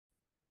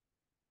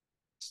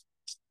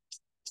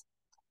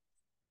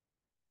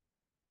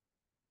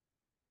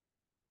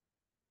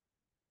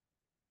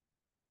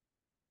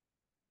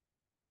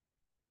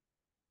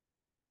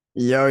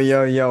Yo,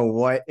 yo, yo,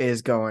 what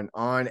is going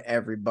on,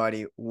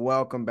 everybody?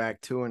 Welcome back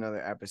to another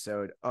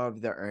episode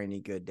of the Ernie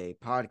Good Day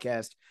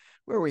podcast,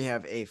 where we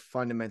have a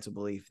fundamental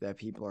belief that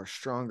people are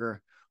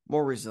stronger,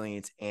 more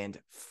resilient, and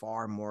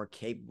far more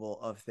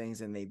capable of things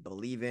than they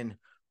believe in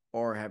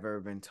or have ever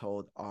been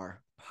told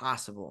are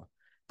possible.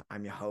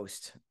 I'm your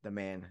host, the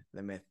man,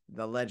 the myth,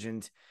 the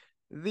legend,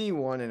 the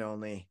one and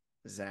only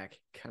Zach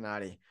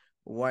Canati.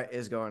 What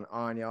is going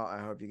on, y'all? I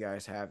hope you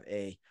guys have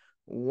a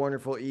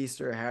wonderful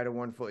Easter. Had a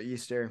wonderful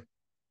Easter.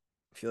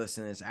 If you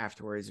listen to this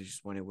afterwards, it's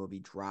just when it will be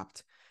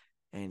dropped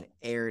and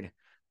aired.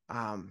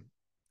 Um,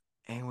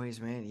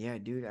 anyways, man, yeah,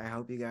 dude, I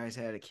hope you guys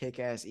had a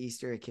kick-ass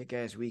Easter, a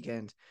kick-ass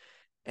weekend.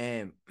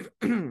 And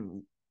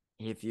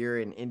if you're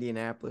in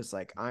Indianapolis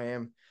like I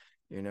am,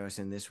 you're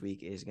noticing this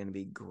week is going to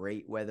be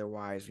great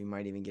weather-wise. We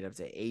might even get up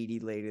to 80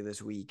 later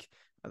this week.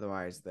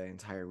 Otherwise, the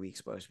entire week's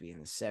supposed to be in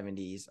the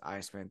 70s. I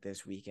spent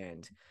this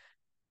weekend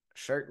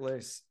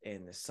shirtless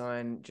in the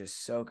sun,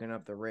 just soaking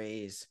up the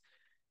rays.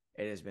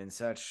 It has been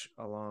such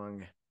a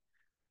long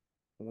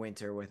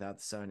winter without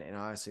the sun, and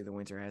honestly, the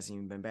winter hasn't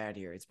even been bad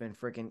here. It's been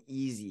freaking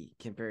easy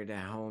compared to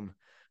home,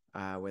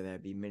 whether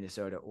that be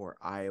Minnesota or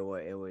Iowa.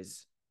 It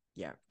was,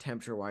 yeah,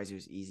 temperature wise, it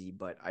was easy,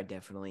 but I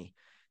definitely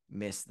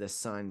missed the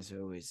sun, so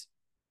it was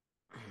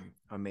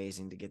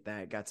amazing to get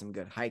that. Got some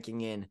good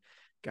hiking in,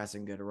 got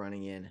some good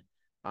running in.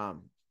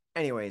 Um,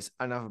 anyways,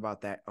 enough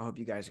about that. I hope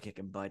you guys are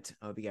kicking butt.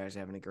 I hope you guys are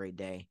having a great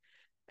day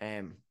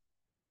and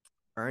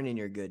earning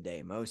your good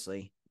day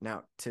mostly.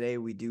 Now, today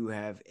we do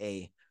have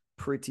a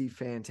pretty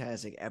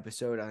fantastic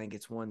episode. I think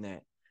it's one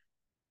that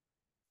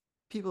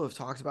people have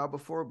talked about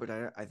before, but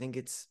I think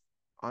it's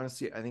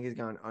honestly, I think it's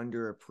gone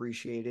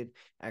underappreciated.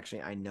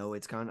 Actually, I know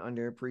it's gone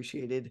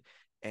underappreciated.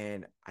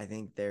 And I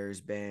think there's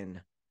been,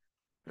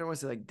 I don't want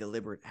to say like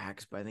deliberate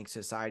acts, but I think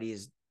society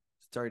has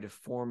started to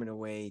form in a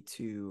way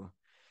to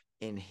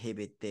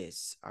inhibit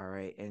this, all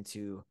right, and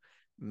to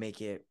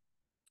make it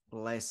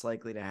less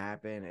likely to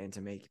happen and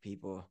to make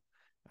people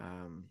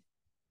um,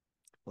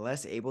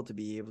 less able to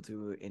be able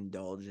to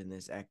indulge in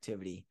this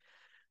activity.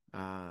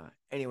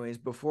 Anyways,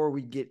 before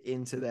we get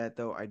into that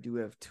though, I do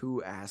have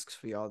two asks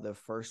for y'all. The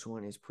first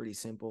one is pretty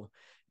simple,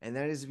 and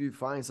that is if you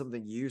find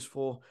something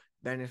useful,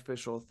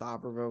 beneficial,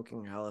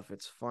 thought-provoking, hell, if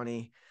it's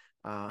funny,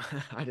 out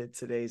of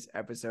today's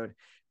episode,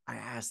 I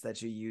ask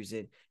that you use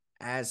it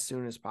as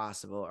soon as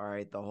possible. All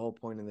right. The whole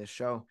point of this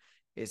show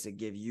is to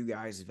give you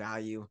guys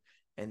value.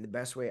 And the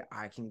best way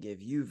I can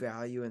give you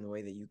value and the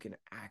way that you can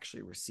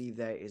actually receive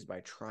that is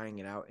by trying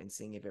it out and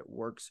seeing if it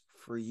works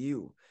for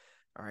you.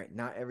 All right.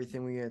 Not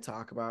everything we're going to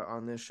talk about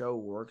on this show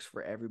works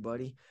for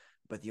everybody,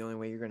 but the only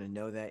way you're going to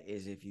know that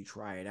is if you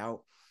try it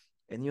out.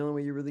 And the only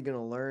way you're really going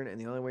to learn and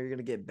the only way you're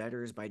going to get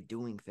better is by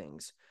doing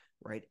things,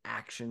 right?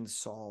 Action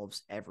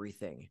solves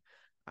everything.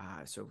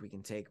 So if we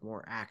can take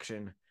more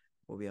action,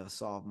 we'll be able to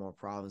solve more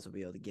problems. We'll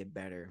be able to get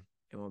better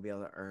and we'll be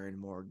able to earn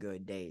more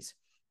good days.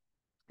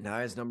 Now,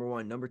 that's number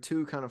one. Number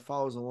two kind of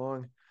follows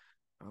along.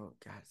 Oh,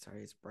 God,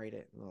 sorry, it's bright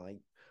at the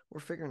light. We're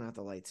figuring out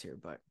the lights here,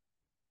 but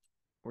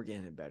we're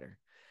getting it better.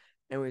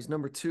 Anyways,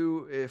 number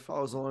two, it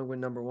follows along with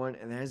number one,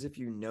 and as if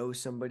you know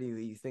somebody who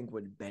you think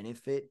would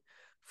benefit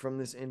from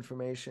this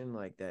information,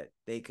 like that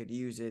they could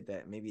use it,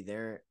 that maybe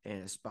they're in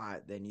a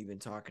spot, then you've been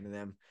talking to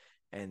them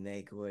and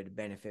they could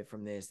benefit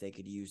from this, they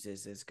could use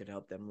this, this could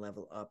help them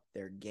level up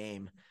their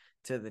game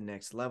to the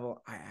next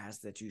level. I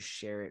ask that you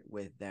share it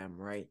with them,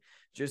 right?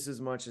 Just as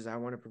much as I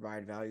want to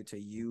provide value to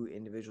you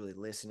individually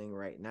listening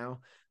right now,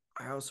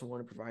 I also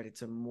want to provide it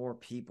to more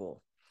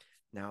people.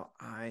 Now,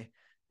 I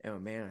am a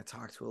man, I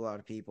talk to a lot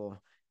of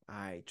people.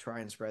 I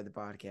try and spread the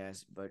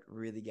podcast, but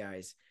really,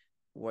 guys,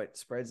 what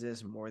spreads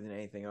this more than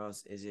anything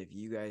else is if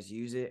you guys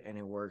use it and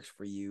it works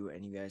for you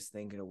and you guys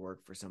think it'll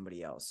work for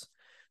somebody else.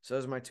 So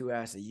those are my two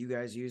asks, that you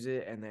guys use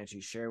it and that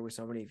you share with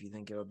somebody if you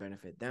think it'll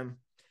benefit them.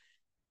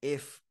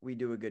 If we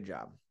do a good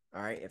job.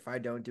 All right. If I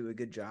don't do a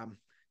good job,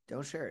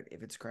 don't share it.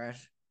 If it's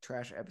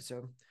trash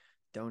episode,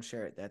 don't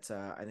share it. That's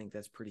I think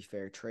that's pretty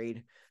fair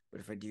trade.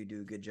 But if I do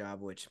a good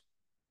job, which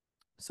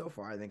so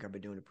far I think I've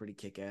been doing a pretty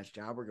kick-ass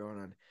job. We're going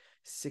on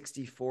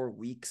 64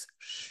 weeks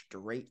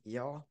straight,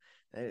 y'all.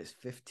 That is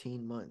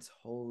 15 months.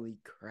 Holy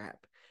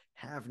crap.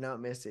 Have not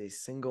missed a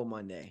single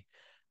Monday.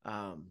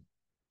 Um,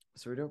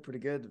 so we're doing pretty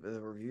good.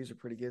 The reviews are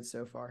pretty good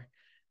so far.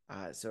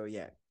 So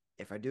yeah,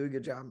 if I do a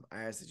good job,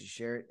 I ask that you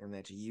share it and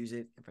that you use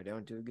it. If I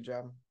don't do a good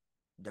job,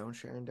 don't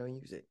share and don't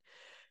use it.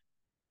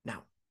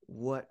 Now,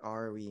 what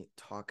are we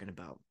talking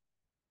about?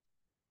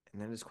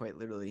 And that is quite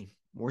literally,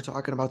 we're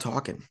talking about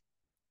talking.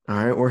 All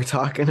right, we're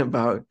talking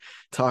about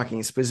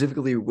talking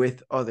specifically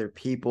with other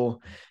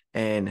people,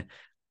 and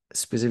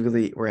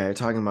specifically we're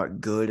talking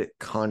about good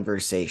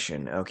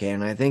conversation. Okay,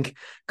 and I think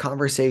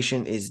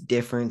conversation is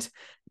different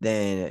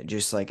than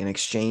just like an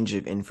exchange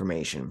of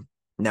information.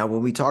 Now,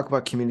 when we talk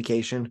about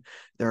communication,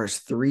 there's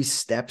three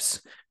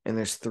steps and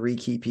there's three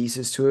key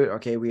pieces to it.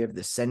 Okay, we have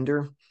the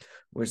sender,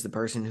 which is the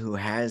person who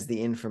has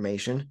the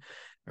information.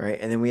 All right,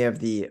 and then we have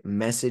the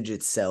message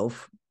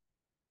itself.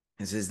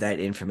 This is that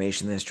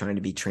information that's trying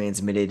to be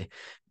transmitted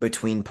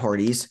between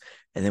parties.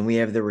 And then we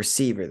have the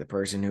receiver, the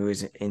person who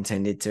is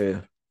intended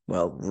to,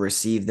 well,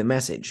 receive the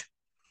message.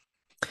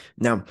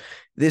 Now,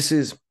 this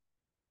is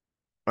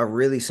a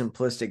really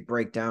simplistic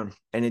breakdown,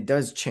 and it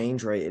does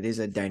change, right? It is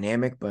a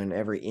dynamic, but in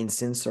every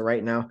instance. So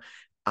right now,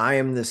 I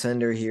am the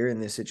sender here in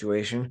this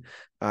situation.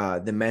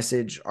 The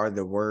message are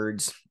the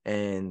words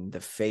and the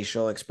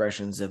facial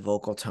expressions, the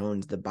vocal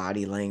tones, the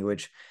body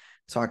language,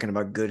 talking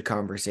about good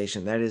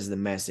conversation. That is the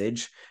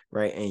message,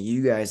 right? And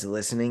you guys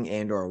listening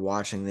and or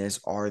watching this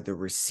are the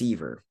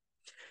receiver.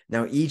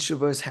 Now, each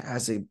of us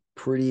has a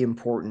pretty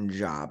important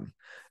job,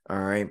 all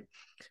right?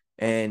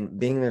 And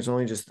being there's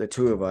only just the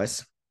two of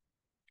us,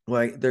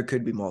 like there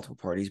could be multiple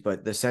parties,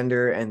 but the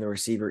sender and the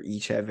receiver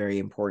each have very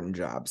important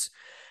jobs.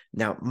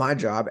 Now, my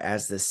job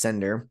as the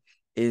sender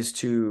is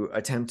to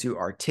attempt to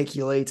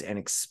articulate and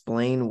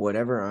explain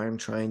whatever I'm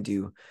trying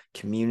to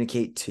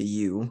communicate to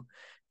you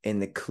in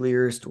the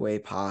clearest way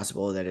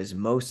possible that is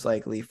most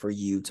likely for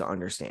you to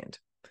understand.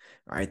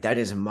 All right, that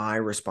is my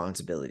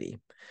responsibility.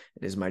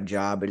 It is my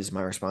job. It is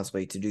my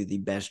responsibility to do the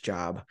best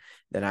job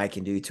that I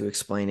can do to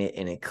explain it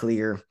in a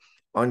clear,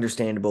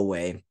 understandable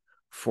way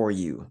for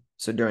you.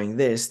 So during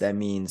this, that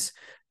means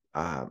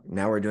now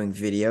we're doing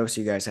video.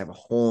 So you guys have a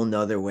whole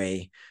nother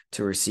way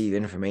to receive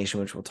information,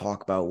 which we'll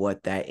talk about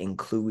what that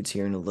includes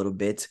here in a little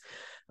bit.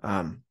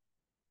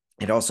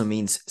 It also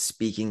means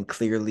speaking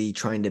clearly,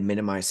 trying to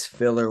minimize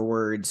filler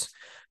words,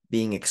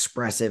 being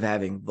expressive,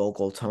 having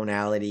vocal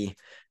tonality,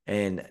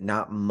 and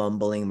not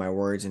mumbling my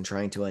words and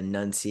trying to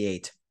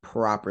enunciate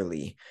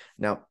properly.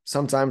 Now,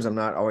 sometimes I'm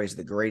not always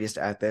the greatest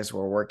at this.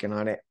 We're working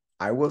on it.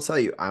 I will tell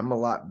you, I'm a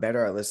lot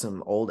better. I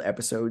listened to old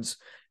episodes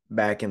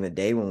back in the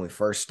day when we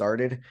first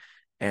started,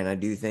 and I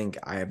do think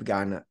I have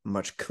gotten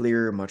much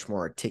clearer, much more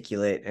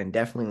articulate, and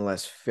definitely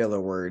less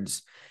filler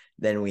words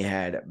than we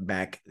had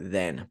back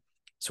then.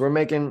 So we're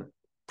making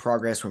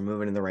progress. We're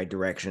moving in the right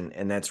direction,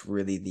 and that's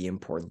really the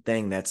important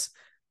thing. That's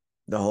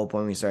the whole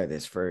point we started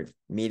this, for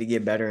me to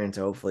get better and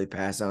to hopefully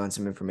pass on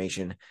some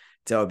information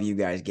to help you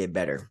guys get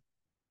better.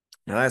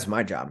 Now, that's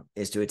my job,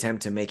 is to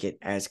attempt to make it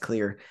as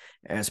clear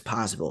as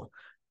possible.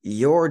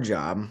 Your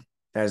job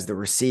as the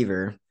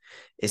receiver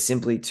is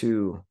simply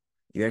to,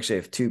 you actually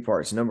have two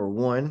parts. Number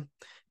one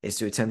is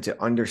to attempt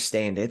to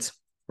understand it,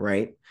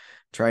 right?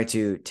 Try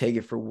to take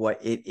it for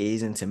what it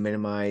is and to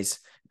minimize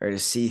or to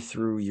see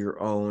through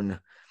your own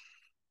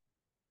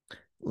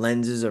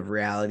lenses of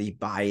reality,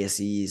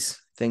 biases,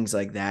 things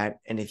like that.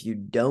 And if you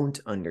don't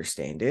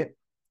understand it,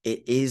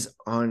 it is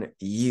on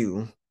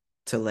you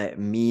to let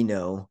me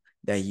know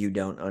that you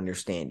don't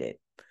understand it.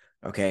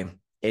 Okay.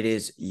 It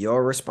is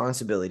your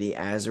responsibility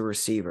as a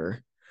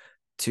receiver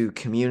to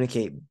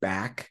communicate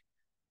back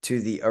to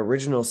the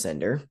original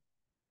sender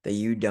that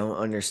you don't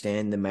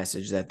understand the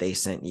message that they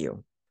sent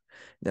you.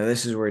 Now,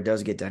 this is where it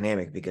does get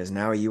dynamic, because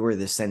now you are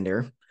the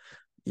sender,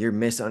 your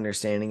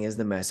misunderstanding is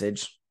the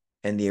message,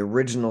 and the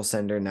original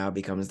sender now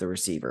becomes the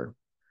receiver.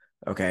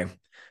 Okay.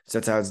 So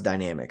that's how it's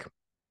dynamic.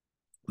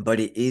 But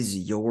it is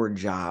your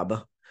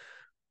job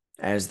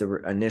as the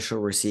initial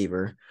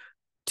receiver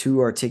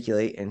to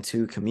articulate and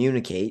to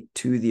communicate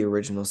to the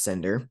original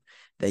sender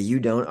that you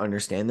don't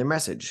understand their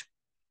message.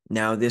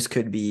 Now, this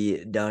could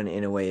be done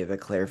in a way of a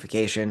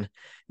clarification.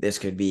 This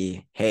could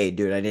be, hey,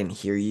 dude, I didn't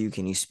hear you.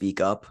 Can you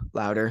speak up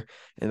louder?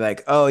 And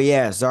like, oh,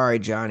 yeah, sorry,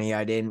 Johnny.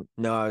 I didn't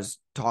know I was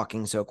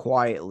talking so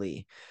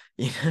quietly.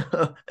 You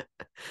know,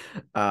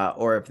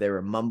 or if they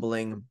were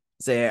mumbling,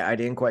 say, I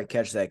didn't quite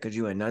catch that. Could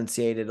you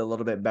enunciate it a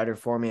little bit better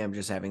for me? I'm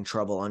just having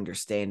trouble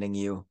understanding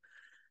you.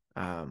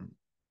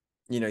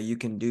 You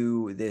can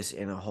do this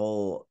in a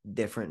whole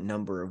different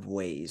number of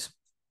ways.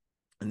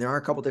 And there are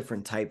a couple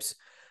different types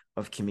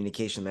of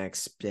communication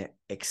that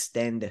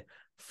extend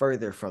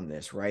further from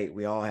this, right?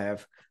 We all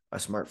have a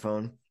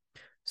smartphone.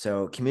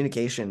 So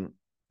communication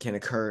can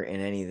occur in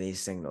any of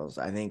these signals.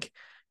 I think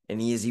an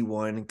easy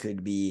one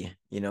could be,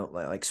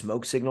 like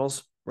smoke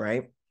signals,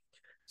 right?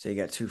 So you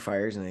got two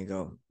fires and they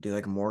go do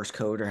like Morse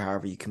code or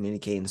however you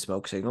communicate in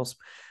smoke signals.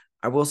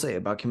 I will say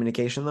about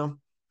communication though,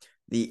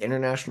 the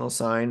international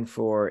sign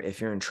for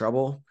if you're in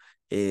trouble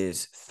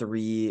is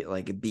 3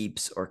 like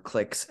beeps or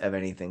clicks of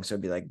anything. So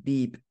it'd be like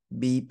beep,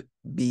 beep,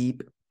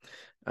 beep.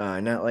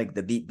 Not like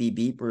the beep, beep,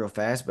 beep real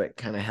fast, but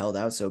kind of held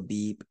out. So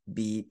beep,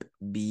 beep,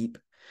 beep.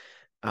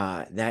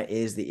 That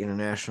is the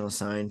international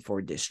sign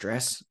for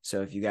distress.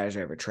 So if you guys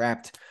are ever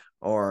trapped,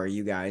 or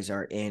you guys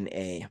are in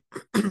a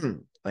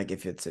like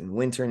if it's in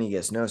winter and you get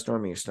a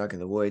snowstorm and you're stuck in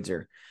the woods,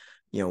 or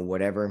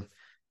whatever,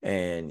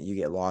 and you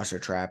get lost or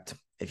trapped,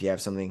 if you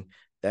have something,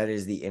 that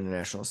is the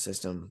international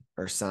system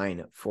or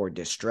sign for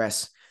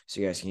distress. So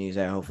you guys can use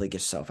that, hopefully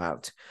get yourself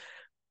out.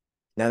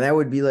 Now that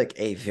would be like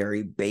a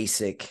very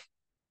basic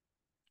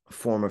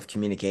form of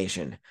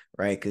communication,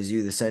 right? Because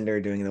you, the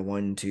sender, doing the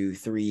 1, 2,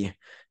 3,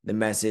 the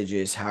message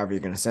is however you're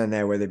going to send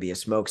that, whether it be a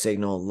smoke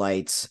signal,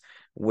 lights,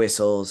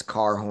 whistles,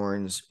 car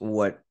horns,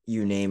 what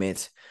you name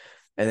it.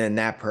 And then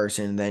that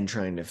person then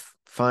trying to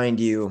find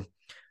you,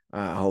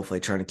 hopefully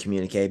trying to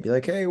communicate, be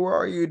like, hey, where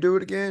are you? Do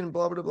it again,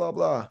 blah, blah, blah,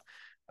 blah.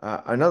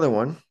 Another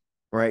one,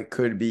 right,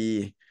 could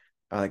be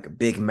like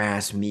big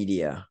mass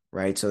media,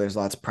 right? So there's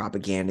lots of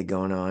propaganda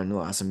going on,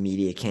 lots of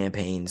media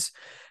campaigns.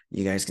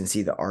 You guys can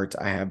see the art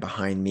I have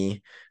behind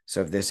me.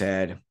 So if this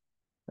had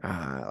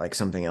like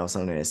something else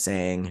on it is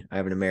saying, I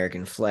have an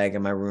American flag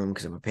in my room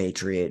because I'm a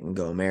patriot and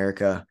go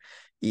America,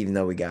 even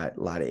though we got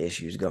a lot of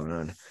issues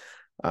going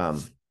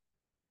on.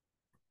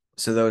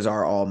 So those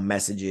are all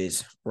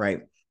messages,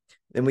 right?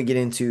 Then we get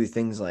into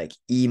things like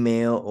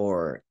email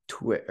or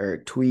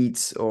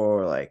tweets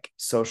or like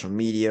social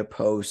media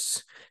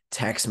posts,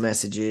 text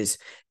messages.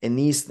 And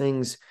these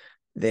things,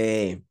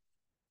 they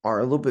are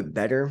a little bit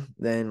better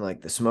than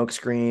like the smoke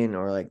screen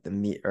or like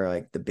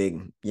the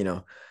big,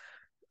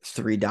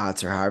 three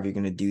dots or however you're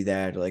going to do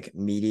that, like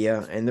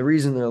media. And the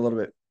reason they're a little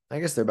bit, I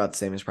guess they're about the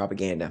same as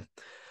propaganda,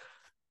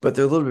 but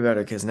they're a little bit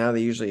better because now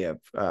they usually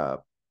have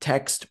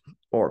text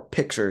or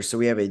pictures. So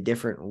we have a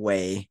different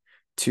way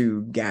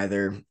to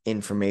gather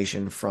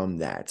information from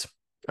that.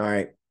 All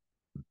right.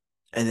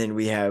 And then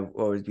we have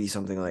what would be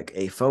something like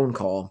a phone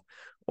call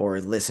or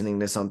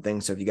listening to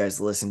something. So if you guys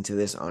listen to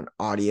this on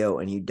audio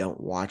and you don't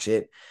watch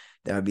it,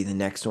 that would be the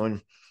next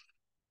one.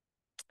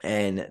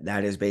 And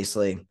that is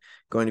basically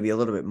going to be a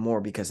little bit more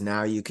because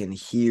now you can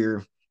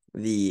hear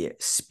the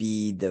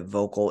speed, the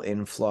vocal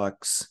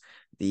influx,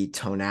 the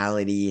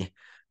tonality,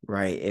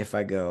 right? If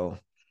I go,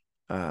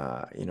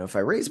 if I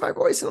raise my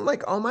voice and I'm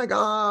like, oh my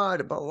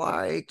God, but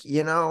like,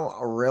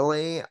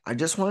 really, I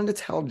just wanted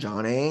to tell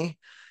Johnny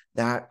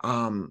that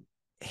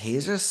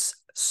he's just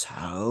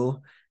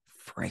so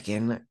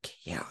freaking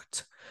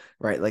cute,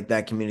 right? Like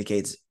that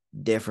communicates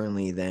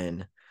differently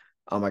than,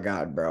 oh my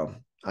God, bro,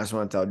 I just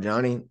want to tell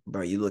Johnny,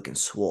 bro, you looking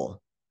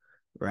swole,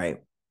 right?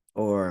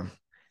 Or,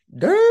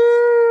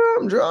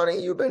 damn,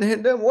 Johnny, you've been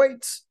hitting them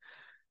weights,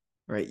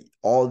 right?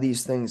 All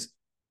these things,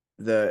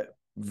 the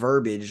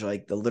verbiage,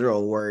 like the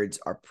literal words,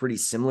 are pretty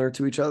similar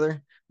to each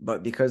other,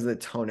 but because of the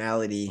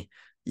tonality,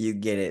 you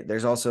get it.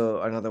 There's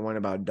also another one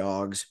about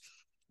dogs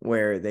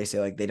where they say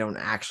like they don't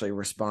actually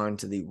respond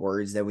to the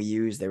words that we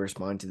use, they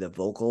respond to the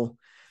vocal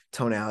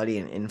tonality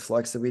and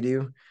influx that we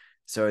do.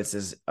 So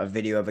it's a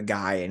video of a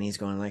guy and he's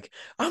going like,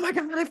 oh my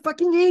God, I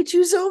fucking hate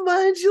you so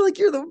much.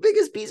 You're the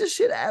biggest piece of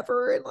shit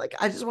ever. And like,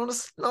 I just want to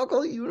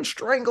snuggle you and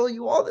strangle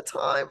you all the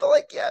time. But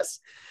like, yes.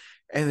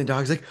 And the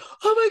dog's like,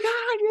 oh my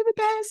God, you're the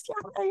best.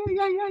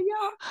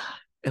 Yeah.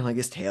 And like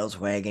his tail's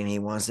wagging. He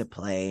wants to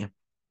play.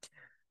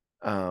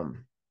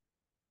 And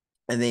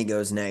then he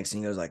goes next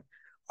and he goes like,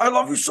 I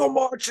love you so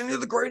much. And you're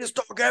the greatest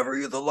dog ever.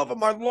 You're the love of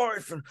my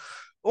life. And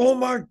oh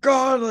my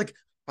God, like,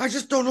 I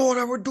just don't know what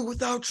I would do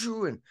without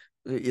you. And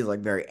he's like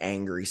very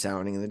angry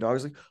sounding. And the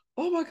dog's like,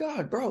 oh my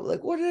God, bro,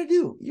 like, what did I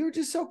do? You were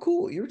just so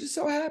cool. You were just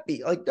so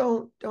happy. Like,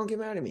 don't get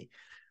mad at me.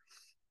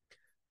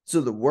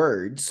 So the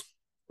words,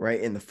 right,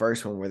 in the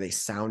first one where they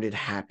sounded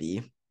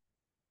happy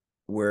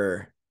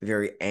were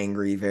very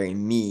angry, very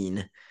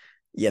mean,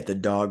 yet the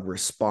dog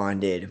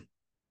responded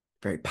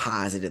very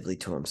positively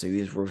to him. So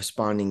he was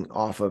responding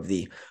off of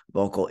the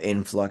vocal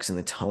influx and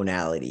the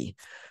tonality.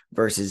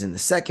 Versus in the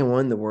second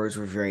one, the words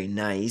were very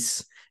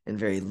nice and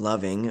very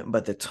loving,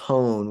 but the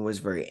tone was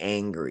very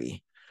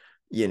angry.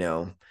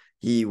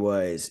 He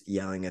was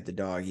yelling at the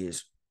dog.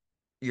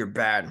 You're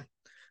bad,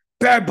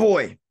 bad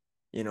boy.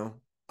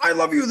 I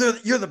love you.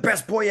 You're the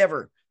best boy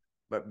ever.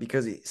 But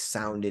because he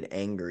sounded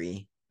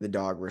angry, the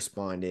dog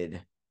responded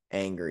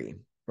angry,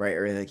 right?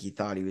 Or like he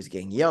thought he was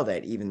getting yelled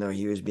at, even though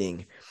he's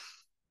being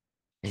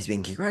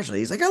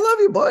congratulated. He's like, I love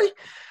you, boy.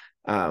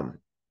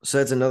 So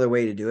that's another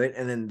way to do it.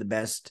 And then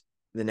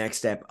the next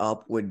step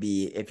up would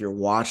be if you're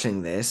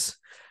watching this,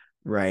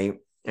 right?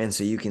 And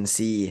so you can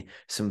see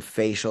some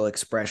facial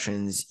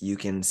expressions. You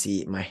can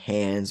see my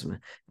hands, my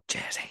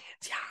jazz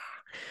hands.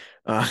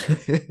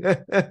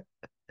 Yeah.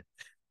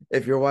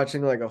 If you're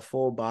watching like a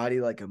full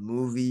body, like a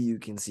movie, you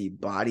can see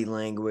body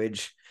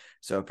language.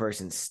 So a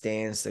person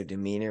stands, their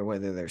demeanor,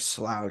 whether they're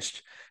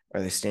slouched or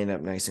they stand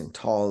up nice and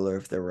tall, or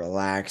if they're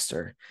relaxed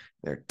or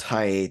they're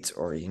tight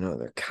or,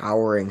 they're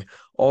cowering.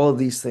 All of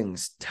these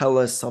things tell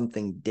us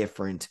something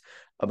different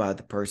about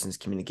the person's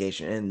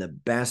communication. And the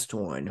best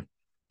one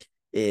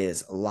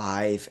is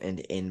live and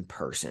in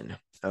person.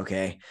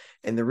 Okay.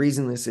 And the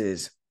reason this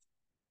is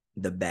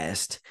the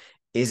best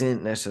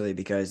isn't necessarily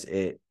because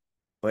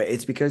but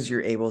it's because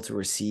you're able to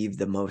receive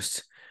the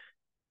most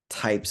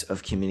types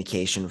of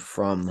communication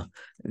from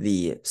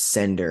the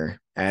sender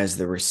as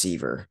the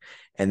receiver.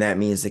 And that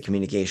means the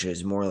communication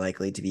is more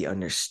likely to be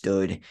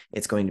understood.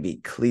 It's going to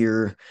be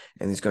clear,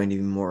 and there's going to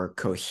be more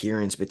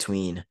coherence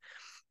between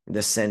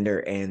the sender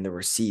and the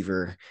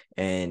receiver,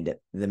 and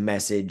the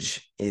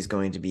message is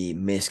going to be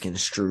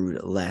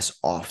misconstrued less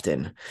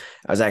often.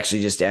 I was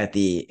actually just at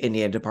the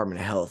Indiana Department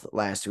of Health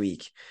last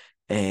week,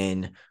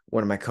 and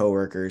one of my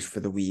coworkers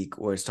for the week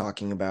was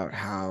talking about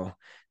how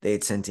they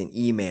had sent an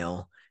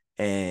email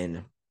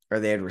or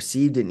they had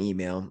received an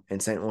email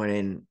and sent one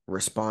in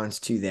response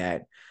to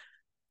that.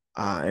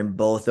 And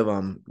both of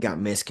them got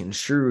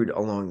misconstrued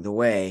along the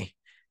way,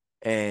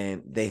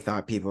 and they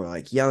thought people were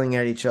like yelling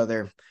at each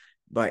other,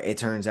 but it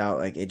turns out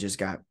like it just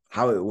got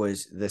how it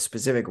was, the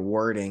specific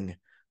wording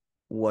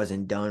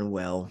wasn't done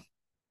well.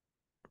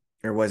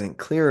 or wasn't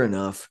clear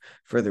enough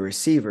for the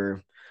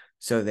receiver.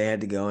 So they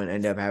had to go and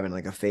end up having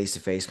like a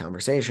face-to-face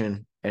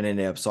conversation and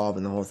ended up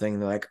solving the whole thing.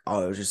 They're like,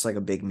 oh, it was just like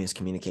a big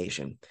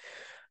miscommunication.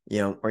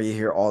 Or you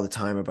hear all the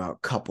time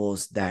about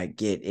couples that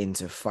get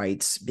into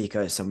fights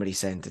because somebody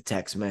sent a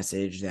text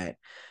message that,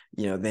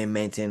 they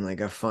meant in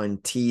like a fun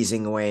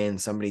teasing way, and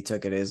somebody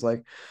took it as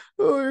like,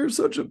 oh, you're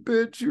such a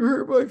bitch. You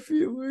hurt my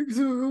feelings.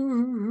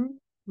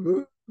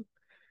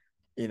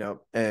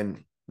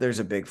 And there's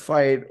a big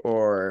fight,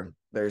 or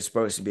there's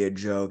supposed to be a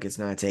joke. It's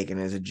not taken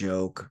as a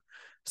joke,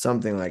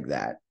 something like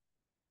that.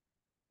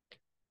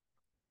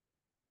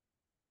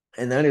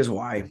 And that is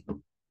why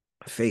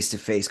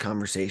face-to-face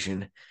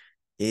conversation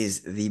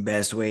is the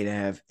best way to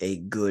have a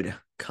good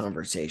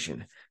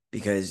conversation,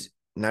 because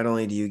not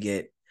only do you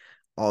get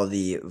all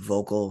the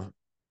vocal,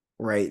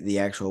 right, the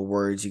actual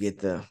words, you get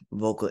the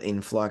vocal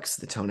influx,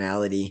 the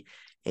tonality,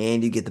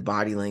 and you get the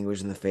body language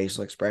and the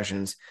facial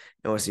expressions.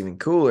 And what's even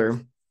cooler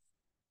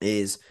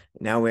is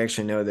now we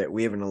actually know that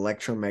we have an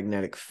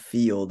electromagnetic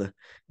field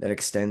that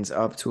extends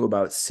up to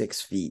about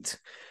 6 feet.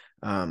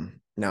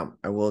 Now,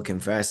 I will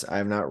confess, I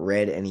have not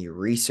read any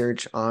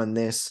research on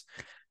this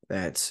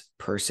that's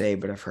per se,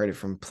 but I've heard it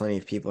from plenty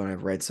of people, and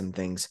I've read some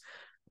things,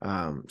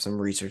 some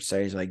research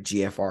studies like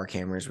GFR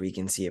cameras, where you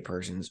can see a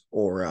person's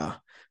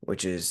aura,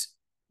 which is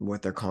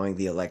what they're calling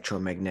the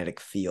electromagnetic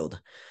field.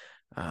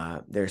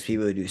 There's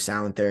people who do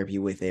sound therapy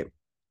with it,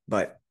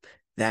 but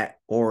that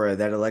aura,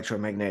 that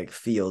electromagnetic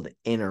field,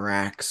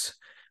 interacts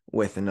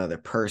with another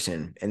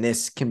person. And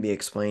this can be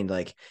explained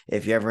like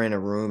if you're ever in a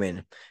room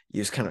and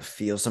you just kind of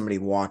feel somebody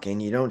walk in,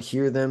 you don't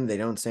hear them, they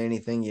don't say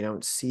anything, you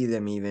don't see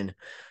them even,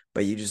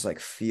 but you just like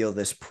feel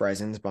this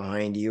presence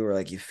behind you, or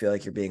like you feel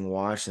like you're being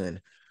watched, and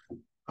then,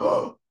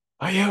 oh,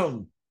 I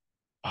am,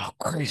 oh,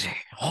 crazy,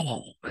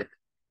 oh,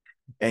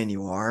 and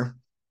you are,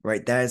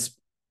 right? That's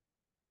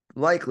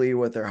likely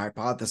what they're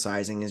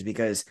hypothesizing, is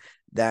because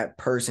that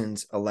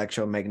person's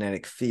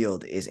electromagnetic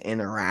field is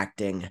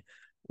interacting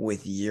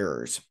with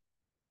yours.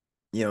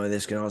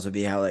 This can also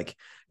be how like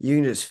you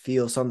can just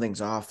feel something's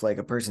off, like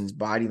a person's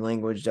body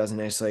language doesn't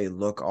necessarily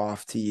look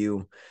off to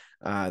you.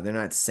 They're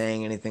not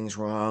saying anything's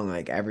wrong,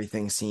 like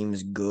everything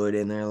seems good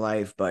in their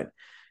life, but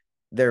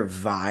their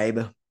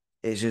vibe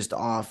is just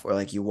off. Or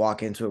like you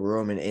walk into a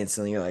room and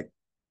instantly you're like,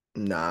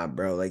 nah,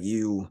 bro, like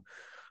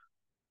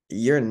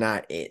you're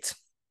not it.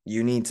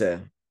 You need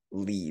to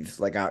leave.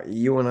 Like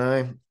you and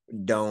I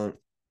don't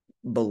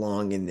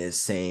belong in this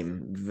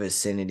same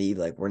vicinity.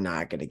 Like we're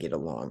not going to get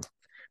along.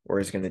 We're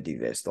just going to do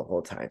this the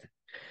whole time.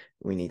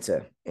 We need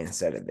to,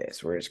 instead of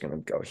this, we're just going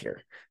to go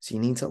here. So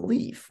you need to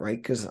leave, right?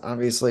 Because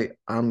obviously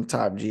I'm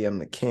top G, I'm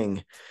the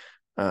king.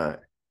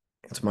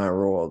 It's my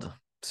world.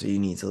 So you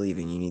need to leave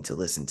and you need to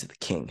listen to the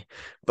king.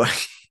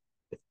 But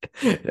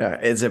yeah,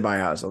 it's in my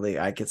house.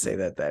 I could say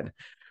that then.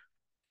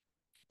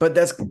 But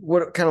that's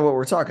what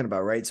we're talking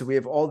about, right? So we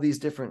have all these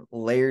different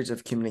layers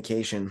of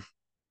communication.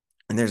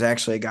 And there's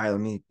actually a guy, let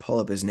me pull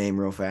up his name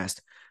real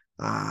fast.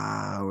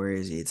 Where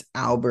is he? It's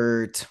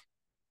Albert.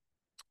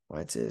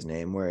 What's his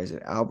name? Where is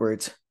it?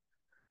 Albert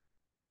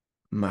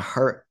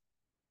Mehrabian.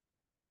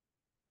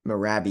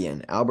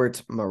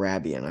 Albert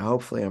Mehrabian.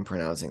 Hopefully I'm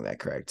pronouncing that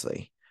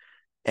correctly.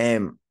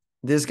 And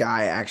this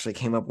guy actually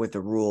came up with the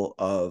rule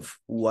of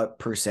what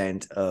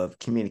percent of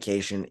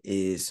communication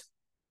is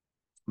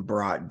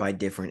brought by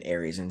different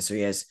areas. And so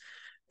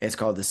it's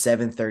called the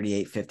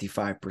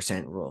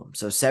 738-55% rule.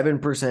 So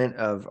 7%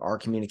 of our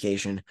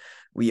communication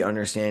we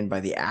understand by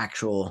the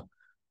actual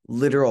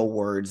literal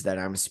words that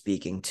I'm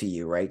speaking to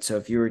you, right? So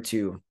if you were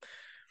to,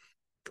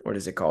 what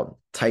is it called?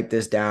 Type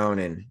this down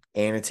and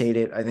annotate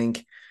it, I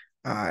think,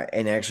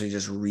 and actually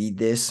just read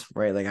this,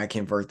 right? Like I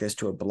convert this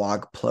to a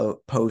blog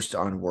post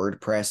on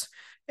WordPress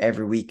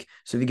every week.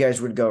 So if you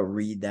guys would go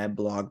read that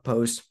blog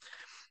post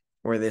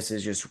where this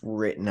is just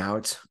written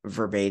out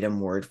verbatim,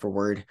 word for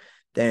word,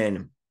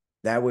 then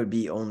that would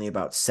be only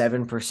about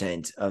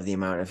 7% of the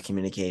amount of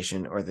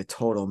communication, or the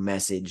total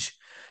message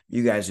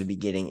you guys would be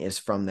getting is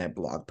from that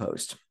blog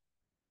post.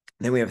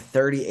 Then we have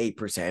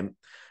 38%,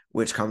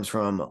 which comes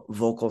from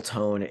vocal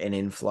tone and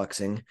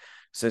influxing.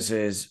 So this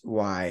is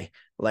why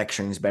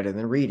lecturing is better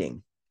than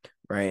reading,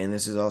 right? And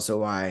this is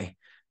also why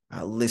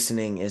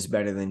listening is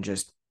better than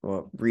just,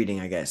 well, reading,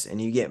 I guess.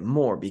 And you get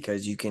more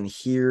because you can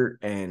hear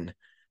and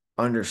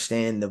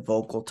understand the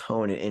vocal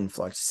tone and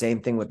influx.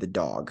 Same thing with the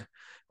dog,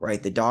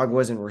 right? The dog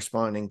wasn't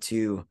responding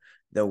to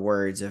the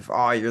words of,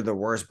 oh, you're the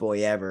worst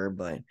boy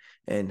ever,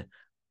 and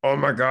oh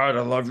my God,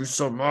 I love you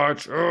so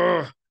much.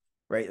 Ugh.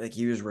 Right? Like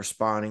he was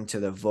responding to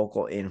the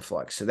vocal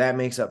influx. So that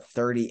makes up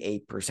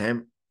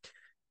 38%.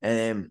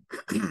 And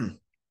then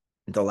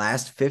the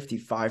last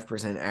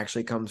 55%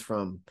 actually comes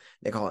from,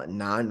 they call it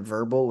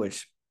nonverbal,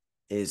 which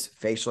is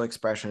facial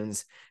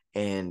expressions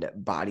and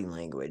body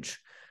language.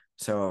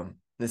 So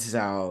this is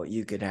how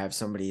you could have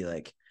somebody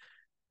like,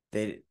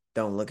 they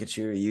don't look at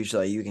you.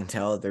 Usually you can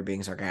tell if they're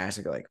being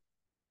sarcastic, like,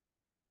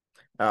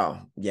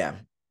 oh, yeah,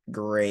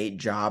 great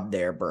job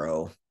there,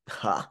 bro.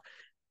 Ha.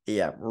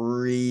 Yeah,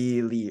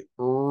 really,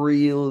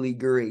 really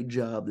great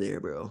job there,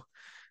 bro.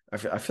 I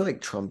feel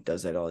like Trump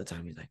does that all the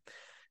time. He's like,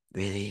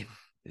 really,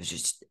 it was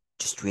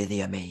just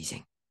really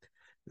amazing.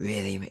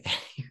 Really,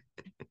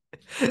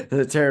 it's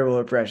a terrible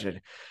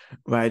impression,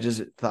 but I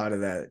just thought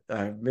of that.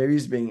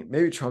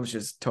 Maybe Trump's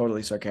just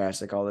totally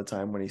sarcastic all the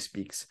time when he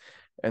speaks,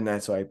 and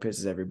that's why he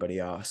pisses everybody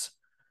off.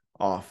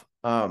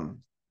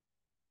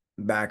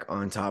 Back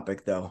on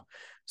topic though,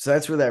 so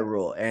that's for that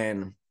rule.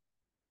 And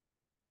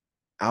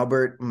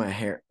Albert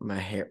Mehrabian,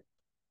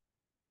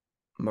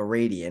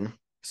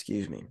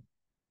 excuse me,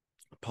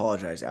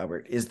 apologize,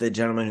 Albert, is the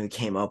gentleman who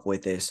came up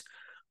with this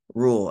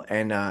rule.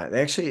 And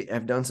they actually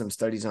have done some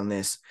studies on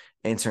this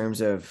in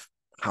terms of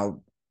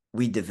how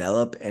we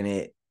develop, and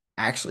it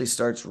actually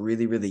starts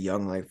really, really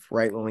young, like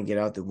right when we get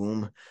out the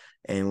womb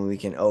and when we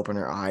can open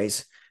our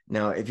eyes.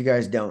 Now, if you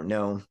guys don't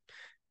know,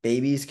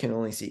 babies can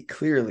only see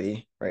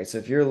clearly, right? So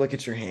if you look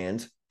at your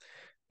hand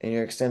and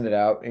you're extended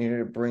out and you're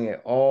to bring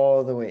it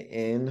all the way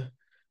in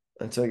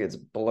until it gets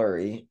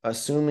blurry,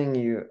 assuming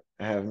you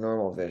have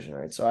normal vision,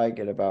 right? So I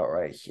get about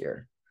right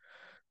here,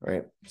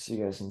 right? So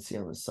you guys can see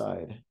on the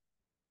side.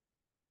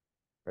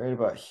 Right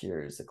about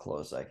here is the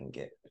closest I can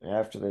get.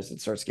 After this,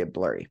 it starts to get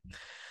blurry.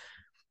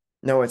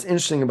 Now, what's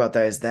interesting about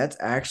that is that's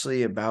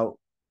actually about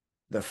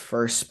the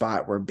first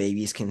spot where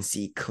babies can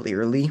see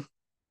clearly.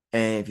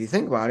 And if you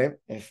think about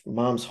it, if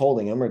mom's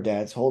holding them or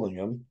dad's holding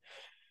them,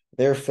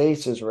 their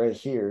face is right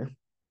here.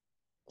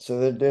 So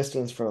the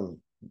distance from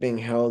being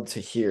held to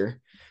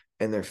here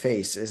and their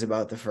face is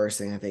about the first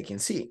thing that they can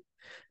see.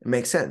 It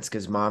makes sense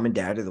because mom and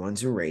dad are the ones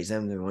who raise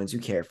them, they're the ones who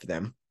care for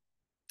them.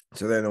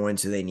 So they're the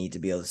ones who they need to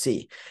be able to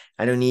see.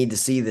 I don't need to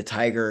see the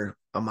tiger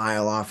a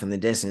mile off in the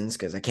distance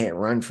because I can't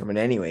run from it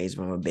anyways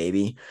when I'm a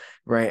baby,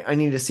 right? I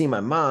need to see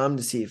my mom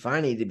to see if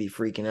I need to be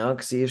freaking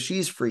out, see if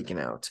she's freaking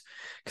out.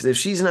 Because if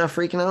she's not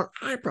freaking out,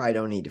 I probably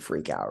don't need to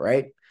freak out,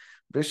 right?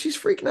 But if she's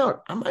freaking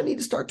out, I might need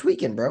to start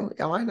tweaking, bro.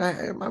 I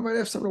might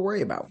have something to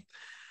worry about.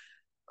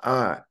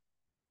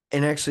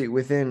 And actually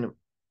within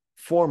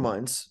 4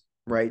 months,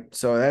 right?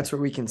 So that's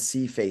where we can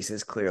see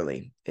faces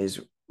clearly,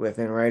 is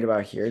within right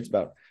about here. It's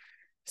about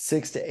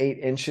 6 to 8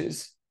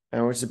 inches,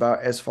 which is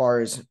about as far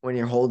as when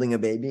you're holding a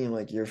baby and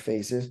like your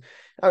faces.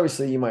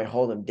 Obviously, you might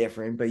hold them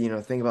different, but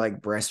think about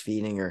like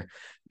breastfeeding or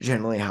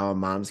generally how a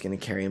mom's going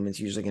to carry them. It's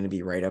usually going to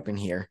be right up in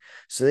here,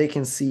 so they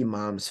can see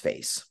mom's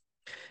face.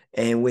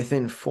 And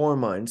within 4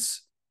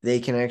 months, they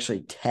can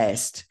actually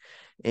test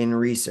in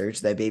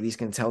research that babies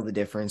can tell the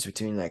difference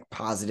between like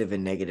positive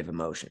and negative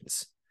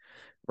emotions,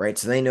 right?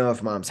 So they know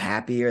if mom's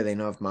happy or they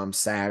know if mom's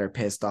sad or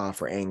pissed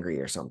off or angry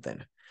or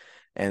something.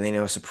 And they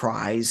know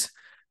surprise.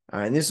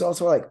 And this is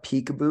also like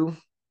peekaboo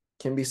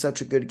can be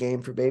such a good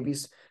game for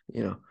babies,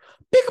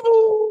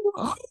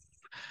 peekaboo.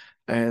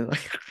 And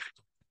like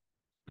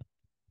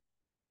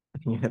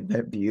you have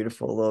that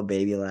beautiful little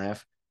baby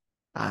laugh.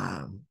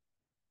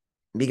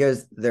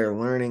 Because they're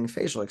learning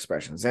facial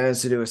expressions. That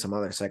has to do with some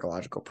other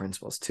psychological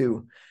principles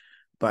too.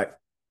 But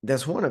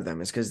that's one of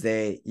them, is because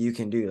you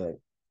can do like,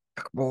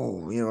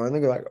 oh, and they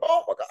go like,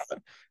 oh my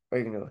God. Or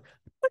you can go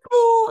like,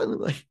 oh, and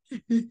like,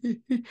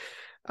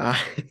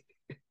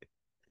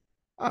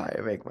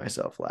 I make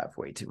myself laugh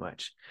way too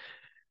much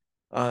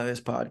on this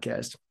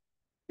podcast.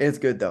 It's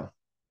good though.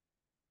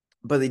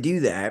 But they do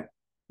that,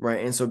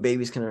 right? And so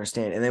babies can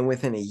understand. And then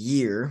within a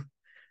year,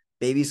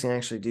 babies can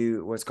actually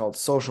do what's called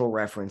social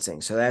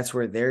referencing. So that's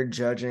where they're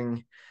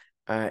judging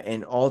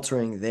and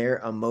altering their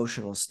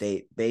emotional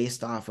state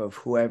based off of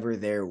whoever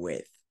they're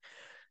with.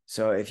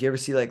 So if you ever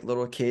see like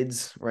little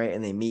kids, right,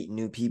 and they meet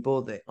new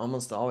people, they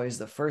almost always,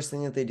 the first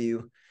thing that they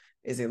do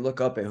is they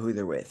look up at who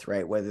they're with,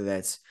 right? Whether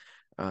that's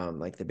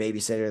like the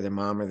babysitter, their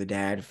mom or the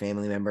dad,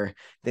 family member,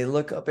 they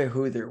look up at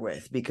who they're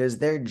with because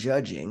they're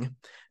judging,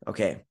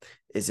 okay,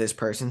 is this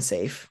person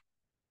safe,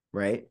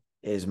 right?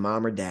 Is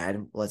mom or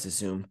dad, let's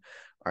assume,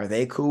 are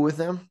they cool with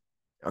them?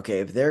 Okay,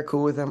 if they're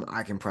cool with them,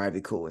 I can probably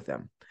be cool with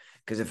them.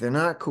 Because if they're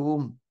not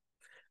cool,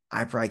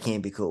 I probably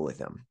can't be cool with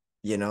them.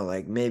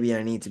 Like maybe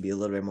I need to be a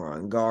little bit more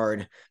on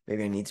guard.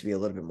 Maybe I need to be a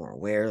little bit more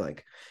aware.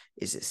 Like,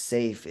 is it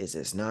safe? Is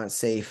this not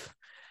safe?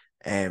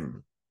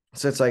 And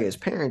so it's like as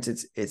parents,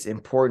 it's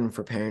important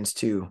for parents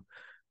to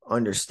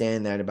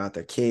understand that about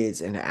their kids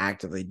and to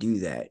actively do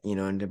that,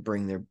 and to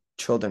bring their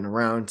children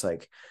around to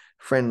like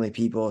friendly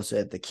people so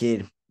that the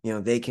kid,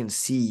 they can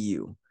see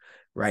you,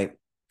 right?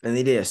 And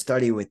they did a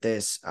study with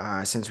this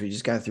since we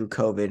just got through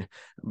COVID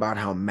about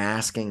how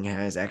masking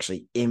has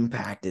actually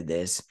impacted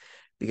this,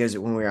 because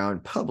when we're out in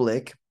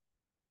public,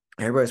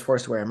 everybody's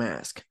forced to wear a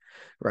mask,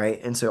 right?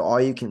 And so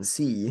all you can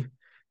see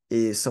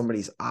is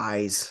somebody's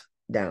eyes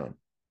down,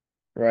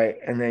 right?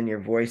 And then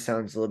your voice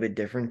sounds a little bit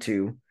different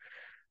too.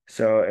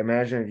 So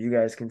imagine if you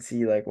guys can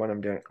see like what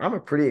I'm doing. I'm a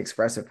pretty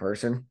expressive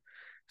person.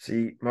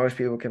 So most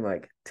people can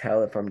like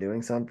tell if I'm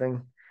doing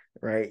something,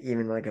 right?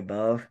 Even like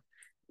above,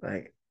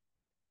 like,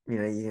 you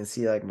can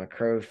see like my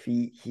crow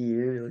feet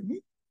here,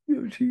 like,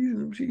 I'm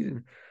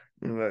cheesing.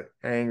 But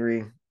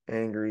angry,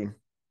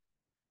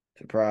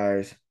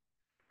 surprise,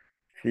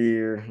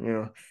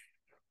 fear,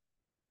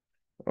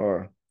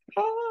 or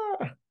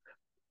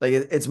like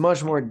it's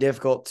much more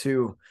difficult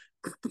to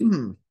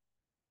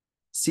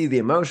see the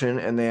emotion.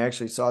 And they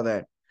actually saw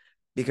that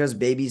because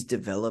babies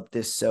develop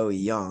this so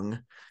young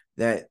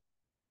that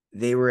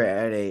they were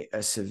at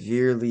a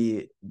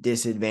severely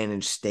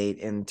disadvantaged state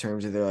in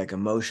terms of their like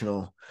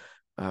emotional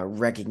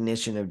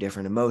recognition of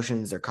different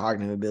emotions, their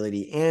cognitive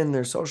ability, and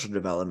their social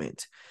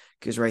development.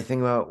 Because right,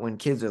 think about when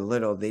kids are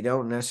little, they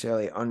don't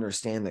necessarily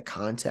understand the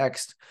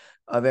context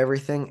of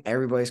everything.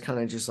 Everybody's kind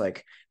of just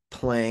like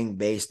playing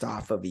based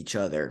off of each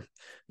other,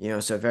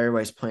 So if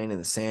everybody's playing in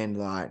the sand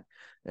lot,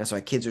 that's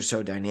why kids are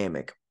so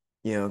dynamic,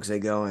 because they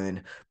go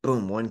and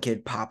boom, one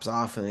kid pops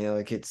off and the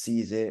other kid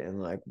sees it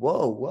and like,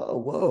 whoa, whoa,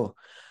 whoa,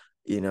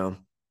 you know,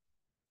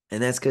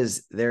 and that's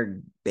because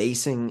they're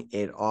basing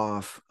it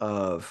off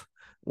of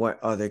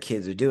what other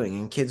kids are doing.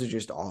 And kids are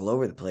just all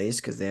over the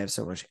place because they have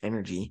so much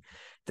energy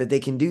that they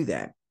can do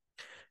that.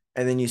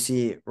 And then you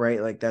see,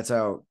 right, like that's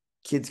how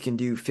kids can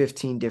do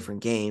 15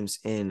 different games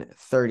in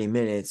 30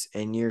 minutes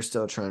and you're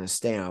still trying to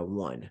stay on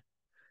one,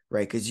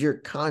 right? Because you're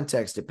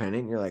context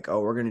dependent. You're like,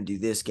 oh, we're going to do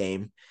this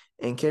game.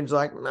 And kids are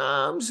like,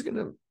 nah, I'm just going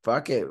to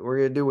fuck it. We're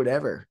going to do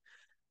whatever.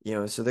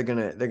 So they're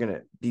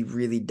gonna be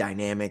really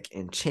dynamic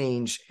and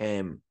change.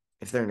 And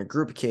if they're in a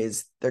group of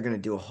kids, they're gonna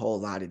do a whole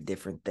lot of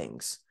different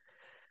things.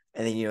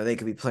 And then they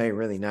could be playing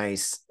really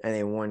nice, and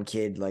then one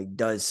kid like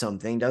does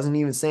something, doesn't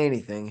even say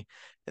anything,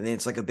 and then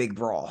it's like a big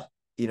brawl.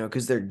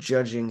 Because they're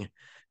judging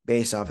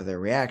based off of their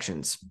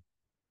reactions.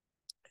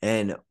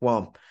 And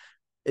well,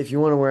 if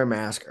you want to wear a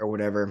mask or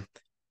whatever,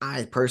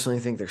 I personally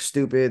think they're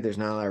stupid. There's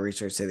not a lot of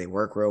research say they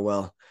work real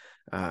well.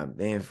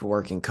 They didn't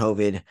work in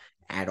COVID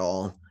at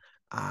all.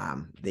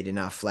 They did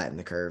not flatten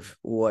the curve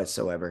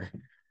whatsoever.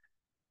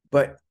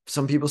 But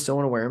some people still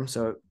want to wear them,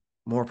 so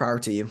more power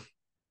to you.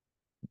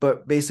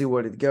 But basically,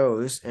 what it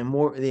goes, and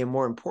the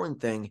more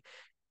important thing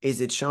is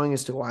it's showing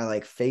us to why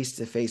like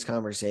face-to-face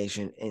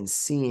conversation and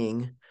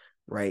seeing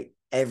right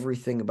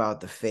everything about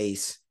the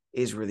face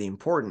is really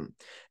important.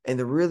 And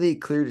the really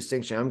clear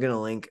distinction, I'm going to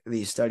link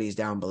these studies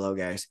down below,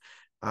 guys.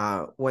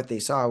 What they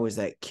saw was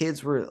that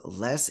kids were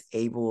less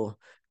able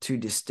to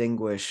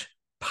distinguish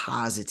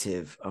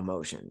positive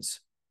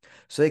emotions.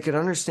 So they could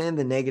understand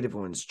the negative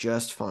ones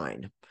just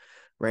fine,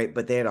 right?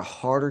 But they had a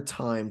harder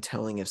time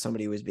telling if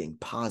somebody was being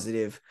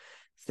positive,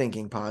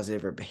 thinking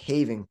positive, or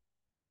behaving,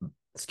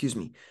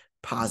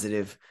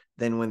 positive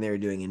than when they were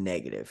doing a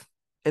negative.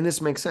 And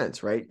this makes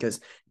sense, right? Because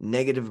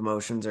negative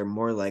emotions are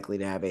more likely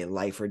to have a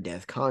life or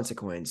death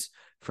consequence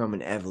from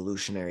an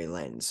evolutionary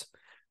lens,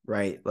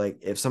 right? Like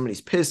if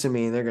somebody's pissed at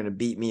me and they're going to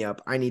beat me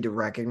up, I need to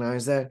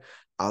recognize that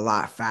a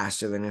lot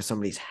faster than if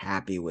somebody's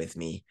happy with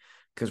me.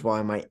 Because while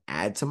I might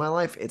add to my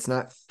life, it's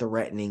not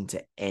threatening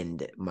to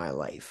end my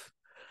life,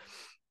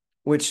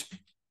 which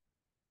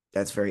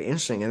that's very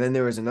interesting. And then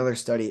there was another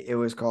study. It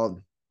was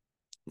called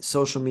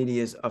Social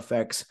Media's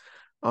Effects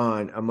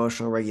on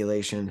Emotional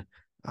Regulation.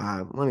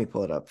 Let me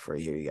pull it up for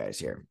you guys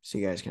here so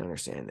you guys can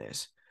understand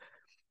this.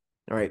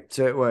 All right.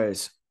 So it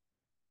was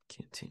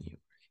continue.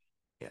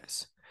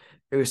 Yes.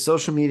 It was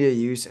social media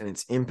use and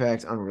its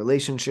impact on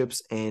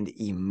relationships and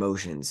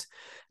emotions.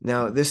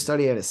 Now, this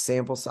study had a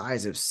sample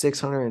size of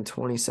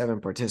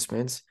 627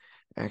 participants.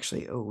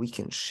 Actually, we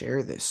can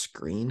share this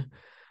screen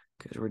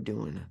because we're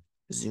doing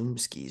Zoom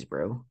skis,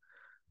 bro.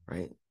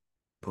 Right?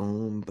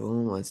 Boom,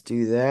 boom. Let's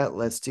do that.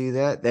 Let's do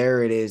that.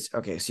 There it is.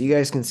 Okay, so you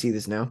guys can see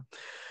this now.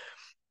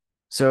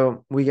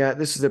 So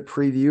this is a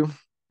preview.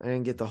 I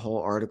didn't get the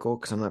whole article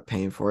because I'm not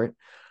paying for it.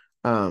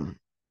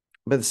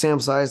 But the sample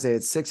size, they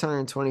had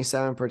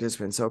 627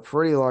 participants, so a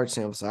pretty large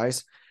sample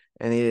size.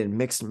 And they did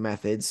mixed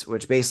methods,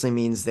 which basically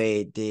means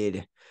they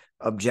did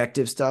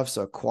objective stuff,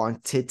 so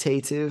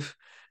quantitative.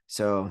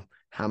 So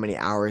how many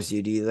hours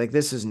you do, like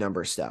this is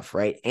number stuff,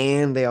 right?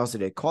 And they also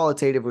did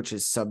qualitative, which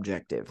is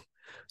subjective.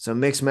 So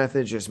mixed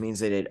methods just means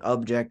they did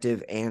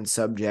objective and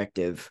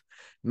subjective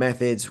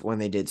methods when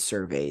they did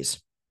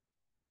surveys.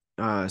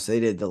 So they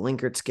did the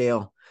Likert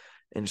scale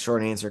and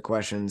short answer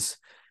questions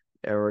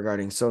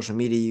regarding social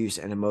media use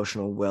and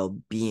emotional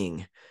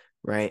well-being,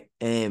 right?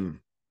 And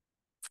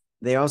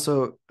they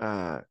also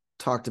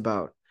talked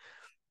about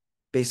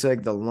basically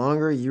like the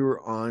longer you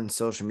were on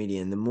social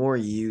media and the more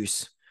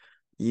use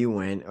you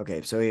went.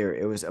 Okay, so here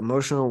it was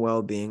emotional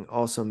well-being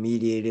also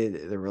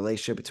mediated the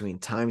relationship between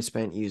time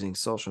spent using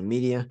social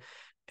media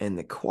and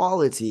the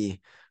quality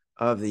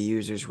of the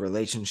user's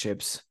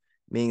relationships,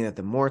 meaning that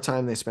the more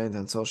time they spent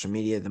on social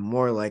media, the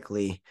more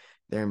likely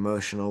their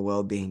emotional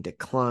well-being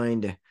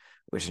declined,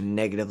 which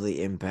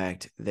negatively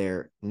impacted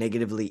their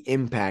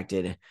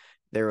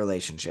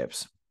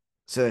relationships.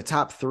 So the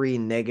top 3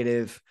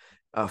 negative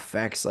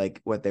effects, like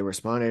what they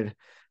responded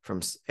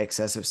from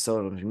excessive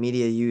social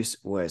media use,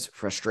 was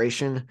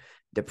frustration,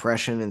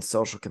 depression, and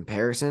social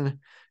comparison.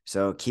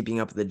 So keeping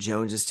up with the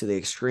Joneses to the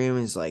extreme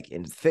is like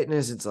in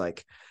fitness, it's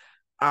like,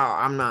 oh,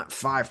 I'm not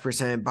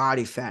 5%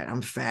 body fat.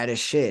 I'm fat as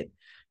shit.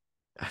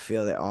 I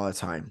feel that all the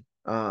time.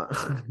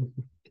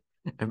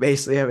 I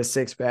basically have a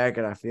 6-pack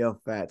and I feel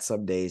fat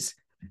some days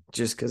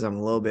just because I'm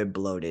a little bit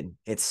bloated.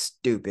 It's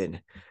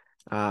stupid.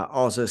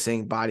 Also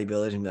seeing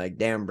bodybuilders and be like,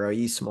 damn, bro,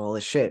 you small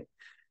as shit.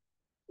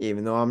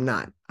 Even though I'm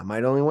not. I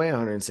might only weigh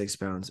 106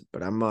 pounds,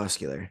 but I'm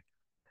muscular.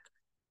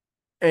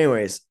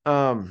 Anyways,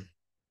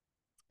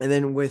 And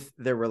then with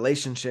their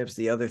relationships,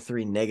 the other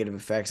three negative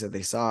effects that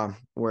they saw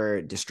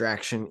were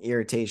distraction,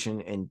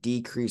 irritation, and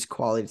decreased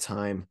quality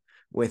time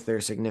with their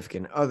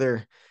significant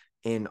other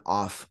in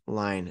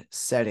offline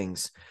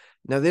settings.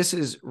 Now, this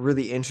is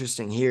really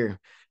interesting here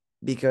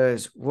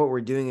because what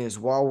we're doing is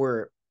while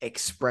we're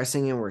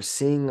expressing and we're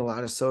seeing a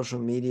lot of social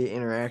media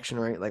interaction,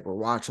 right? Like we're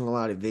watching a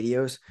lot of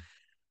videos,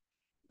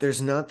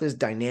 there's not this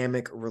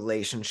dynamic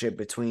relationship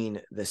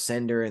between the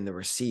sender and the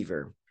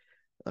receiver.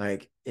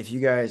 Like if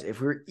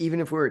if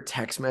we were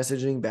text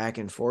messaging back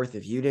and forth,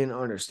 if you didn't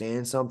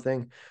understand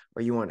something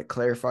or you want to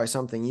clarify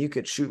something, you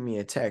could shoot me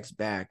a text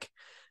back.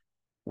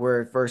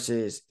 Where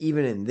versus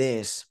even in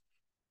this,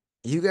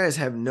 you guys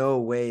have no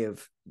way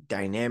of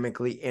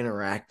dynamically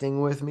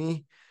interacting with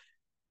me,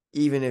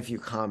 even if you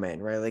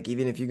comment, right? Like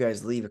even if you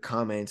guys leave a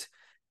comment,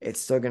 it's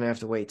still gonna have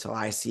to wait till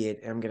I see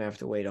it. I'm gonna have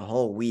to wait a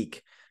whole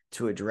week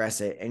to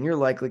address it. And you're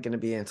likely going to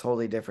be in a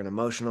totally different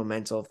emotional,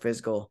 mental,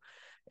 physical,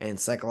 and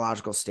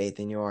psychological state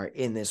than you are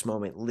in this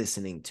moment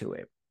listening to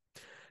it.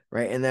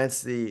 Right. And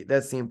that's the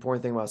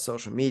important thing about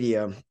social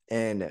media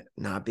and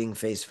not being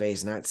face to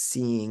face, not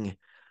seeing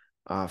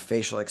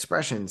facial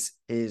expressions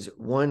is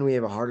one, we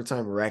have a harder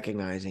time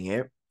recognizing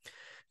it.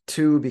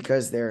 Two,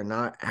 because they're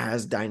not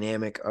as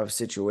dynamic of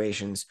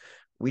situations,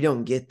 we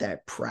don't get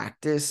that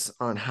practice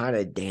on how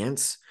to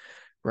dance,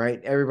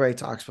 right? Everybody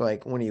talks about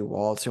like when you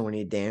waltz or when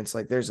you dance,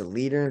 like there's a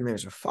leader and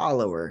there's a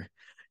follower.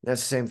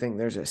 That's the same thing.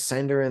 There's a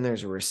sender and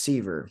there's a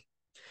receiver.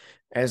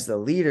 As the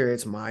leader,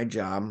 it's my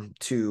job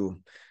to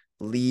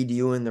lead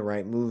you in the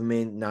right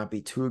movement, not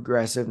be too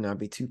aggressive, not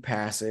be too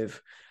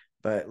passive,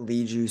 but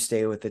lead you,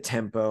 stay with the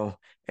tempo,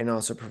 and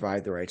also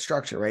provide the right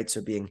structure, right?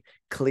 So being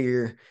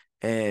clear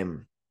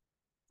and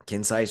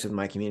concise with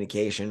my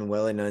communication,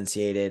 well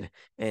enunciated,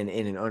 and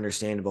in an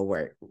understandable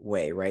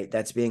way, right?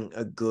 That's being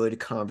a good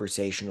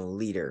conversational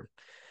leader.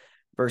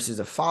 Versus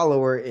a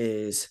follower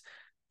is,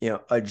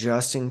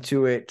 adjusting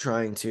to it,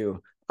 trying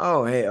to,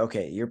 oh, hey,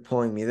 okay, you're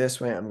pulling me this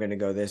way. I'm going to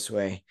go this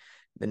way.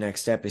 The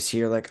next step is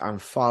here. Like I'm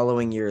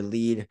following your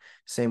lead,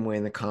 same way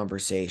in the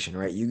conversation,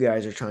 right? You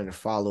guys are trying to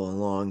follow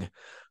along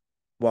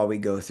while we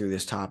go through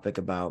this topic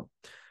about,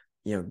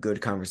 good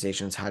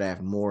conversations, how to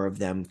have more of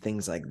them,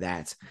 things like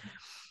that.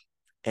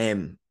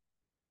 And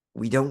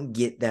we don't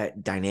get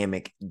that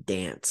dynamic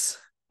dance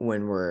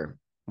when we're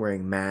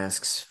wearing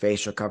masks,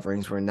 facial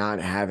coverings. We're not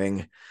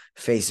having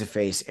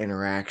face-to-face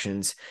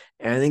interactions.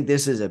 And I think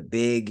this is a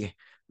big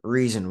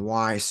reason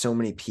why so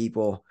many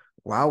people,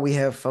 while we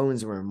have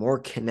phones, we're more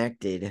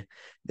connected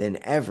than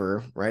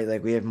ever, right?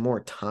 Like we have more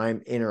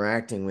time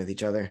interacting with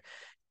each other.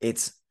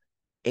 It's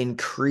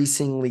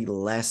increasingly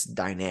less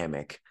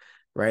dynamic,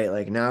 right?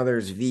 Like now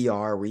there's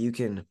VR where you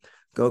can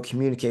go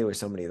communicate with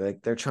somebody.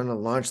 Like they're trying to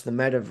launch the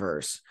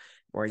metaverse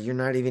where you're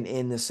not even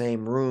in the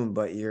same room,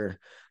 but you're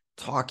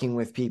talking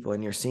with people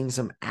and you're seeing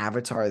some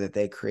avatar that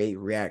they create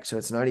react. So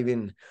it's not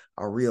even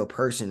a real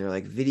person. They're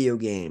like video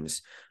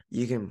games.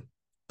 You can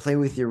play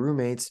with your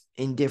roommates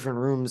in different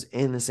rooms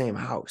in the same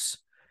house,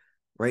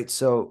 right?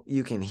 So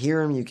you can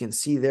hear them, you can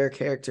see their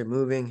character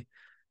moving,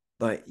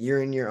 but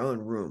you're in your own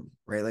room,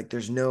 right? Like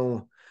there's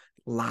no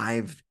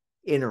live,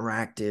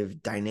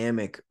 interactive,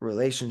 dynamic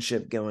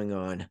relationship going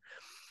on.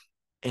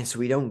 And so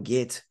we don't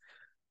get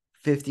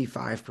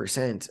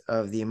 55%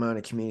 of the amount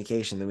of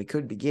communication that we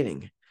could be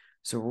getting.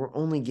 So we're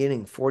only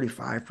getting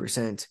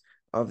 45%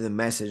 of the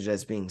message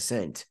that's being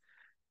sent.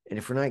 And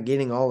if we're not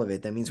getting all of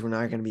it, that means we're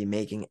not going to be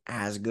making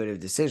as good of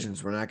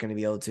decisions. We're not going to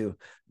be able to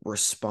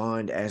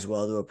respond as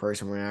well to a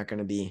person. We're not going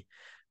to be,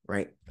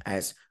 right,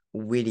 as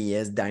witty,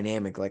 as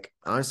dynamic. Like,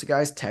 honestly,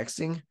 guys,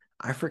 texting,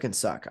 I freaking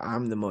suck.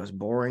 I'm the most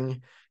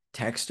boring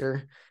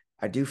texter.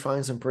 I do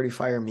find some pretty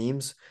fire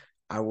memes.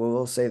 I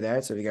will say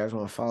that. So if you guys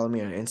want to follow me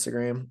on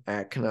Instagram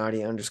at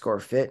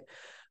Kanadi_fit,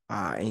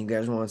 and you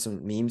guys want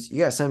some memes, you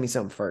guys send me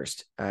something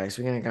first. So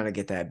we're going to kind of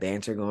get that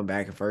banter going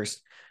back and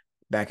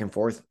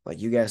forth. Like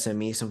you guys send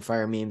me some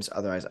fire memes.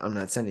 Otherwise, I'm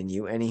not sending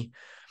you any.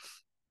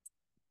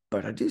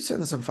 But I do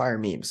send some fire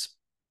memes.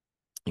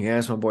 You can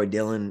ask my boy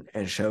Dylan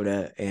and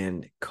Shota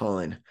and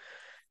Colin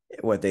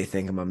what they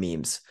think of my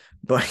memes.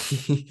 But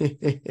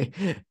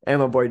and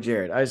my boy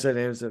Jared. I sent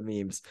him some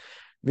memes.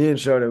 Me and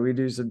Shota, we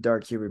do some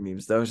dark humor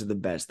memes. Those are the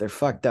best. They're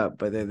fucked up,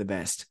 but they're the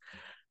best.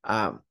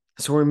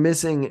 So we're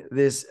missing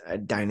this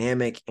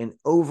dynamic and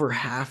over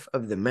half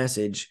of the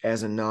message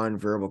as a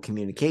nonverbal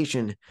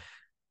communication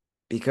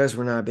because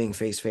we're not being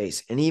face to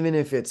face. And even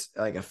if it's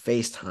like a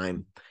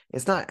FaceTime,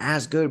 it's not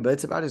as good, but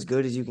it's about as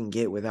good as you can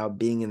get without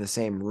being in the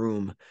same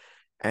room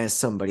as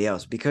somebody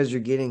else because you're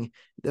getting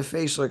the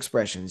facial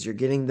expressions, you're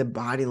getting the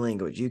body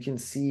language. You can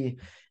see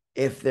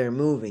if they're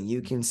moving.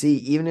 You can see,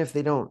 even if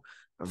they don't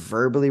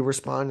verbally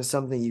respond to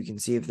something, you can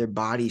see if their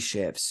body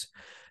shifts,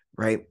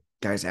 right?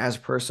 Guys, as a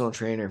personal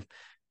trainer,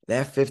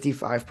 that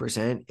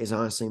 55% is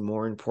honestly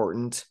more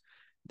important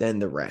than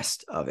the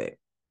rest of it.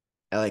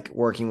 I like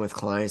working with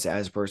clients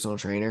as a personal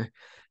trainer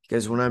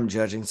because when I'm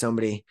judging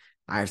somebody,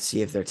 I have to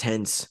see if they're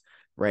tense,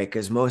 right?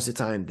 Because most of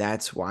the time,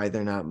 that's why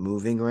they're not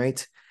moving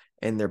right.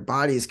 And their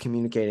body is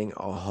communicating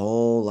a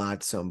whole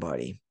lot to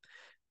somebody.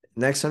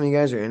 next time you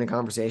guys are in a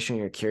conversation,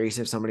 you're curious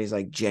if somebody's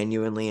like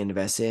genuinely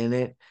invested in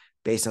it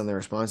based on their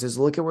responses,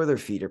 look at where their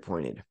feet are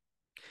pointed.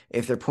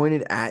 If they're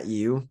pointed at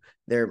you,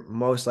 they're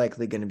most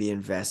likely going to be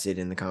invested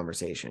in the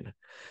conversation.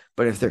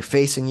 But if they're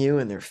facing you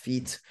and their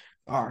feet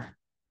are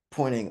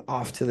pointing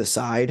off to the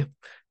side,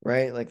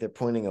 right? Like they're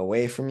pointing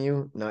away from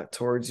you, not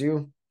towards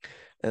you,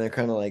 and they're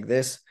kind of like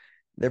this,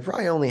 they're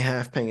probably only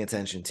half paying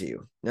attention to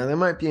you. Now, they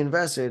might be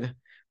invested,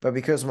 but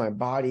because my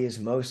body is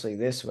mostly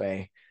this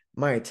way,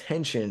 my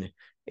attention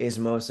is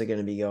mostly going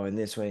to be going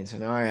this way. And so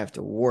now I have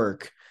to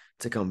work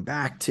to come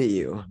back to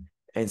you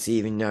and see,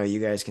 even now you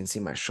guys can see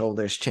my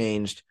shoulders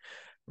changed,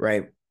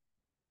 right?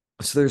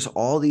 So there's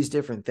all these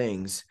different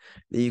things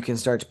that you can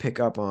start to pick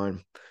up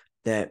on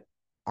that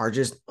are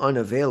just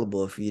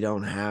unavailable if you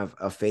don't have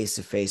a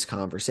face-to-face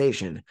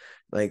conversation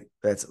like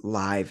that's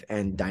live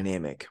and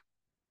dynamic.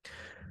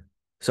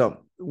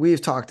 So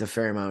we've talked a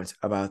fair amount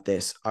about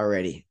this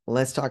already.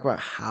 Let's talk about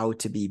how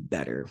to be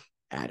better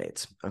at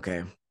it.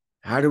 Okay.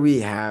 How do we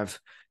have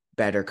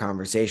better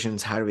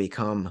conversations? How do we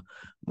become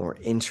more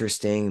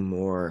interesting,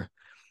 more,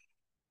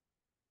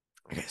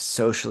 I guess,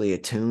 socially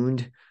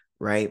attuned,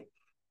 right?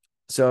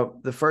 So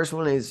the first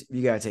one is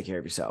you got to take care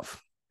of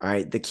yourself. All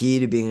right. The key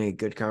to being a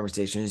good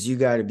conversation is you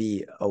got to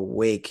be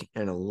awake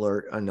and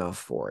alert enough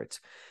for it.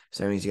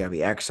 So that means you got to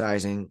be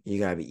exercising, you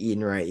got to be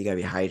eating right, you got to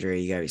be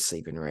hydrated, you got to be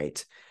sleeping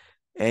right.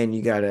 And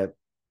you got to,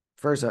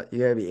 first, you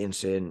got to be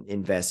interested in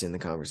invest in the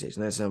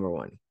conversation. That's number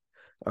one.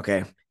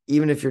 Okay.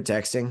 Even if you're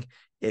texting,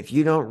 if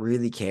you don't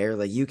really care,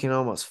 like you can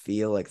almost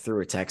feel like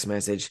through a text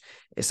message,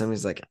 if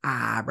somebody's like, bro,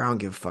 I don't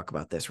give a fuck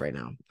about this right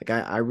now. Like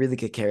I really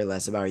could care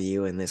less about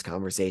you in this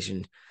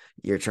conversation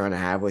you're trying to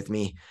have with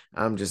me.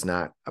 I'm just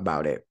not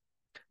about it.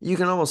 You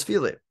can almost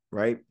feel it,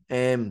 right?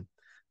 And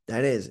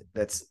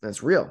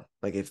that's real.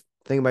 Like if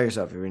think about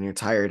yourself, when you're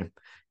tired,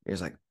 you're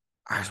just like,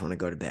 I just want to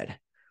go to bed.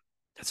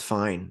 That's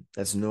fine.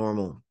 That's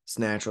normal. It's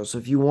natural. So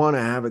if you want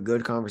to have a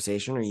good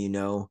conversation, or you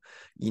know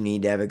you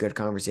need to have a good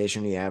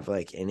conversation, you have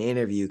like an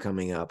interview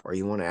coming up, or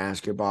you want to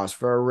ask your boss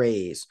for a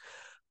raise,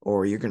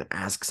 or you're going to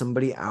ask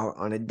somebody out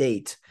on a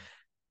date,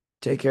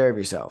 take care of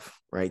yourself,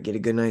 right? Get a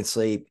good night's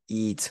sleep,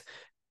 eat,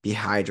 be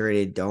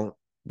hydrated, don't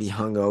be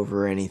hungover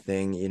or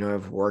anything.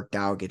 Have worked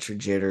out, get your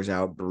jitters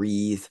out,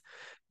 breathe,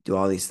 do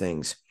all these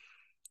things.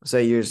 So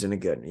you're just in a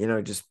good,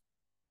 just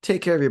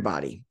take care of your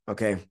body.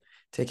 Okay.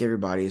 Take care of your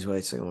body is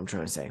what I'm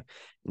trying to say.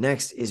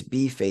 Next is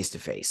be face to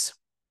face.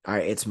 All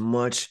right. It's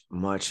much,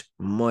 much,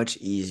 much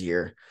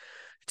easier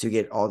to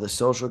get all the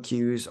social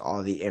cues,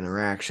 all the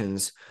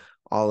interactions,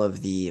 all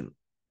of the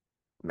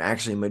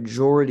actually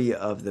majority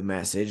of the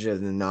message of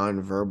the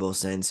nonverbal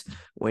sense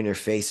when you're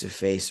face to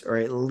face, or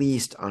at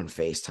least on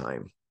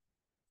FaceTime.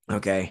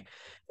 Okay.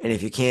 And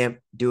if you can't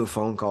do a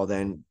phone call,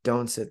 then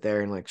don't sit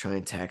there and like try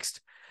and text.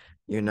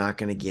 You're not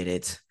going to get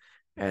it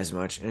as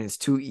much. And it's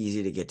too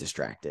easy to get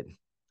distracted.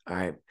 All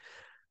right.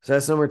 So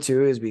that's number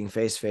two, is being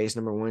face to face.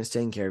 Number one is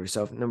taking care of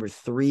yourself. Number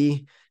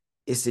three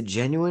is to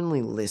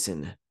genuinely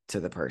listen to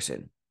the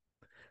person.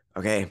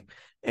 Okay.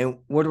 And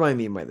what do I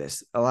mean by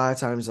this? A lot of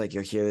times, like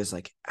you'll hear this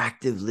like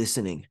active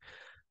listening.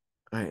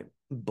 All right.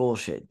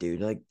 Bullshit,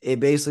 dude. Like it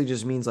basically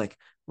just means like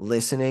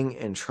listening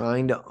and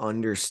trying to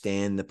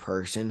understand the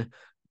person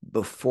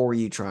before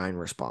you try and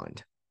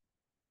respond.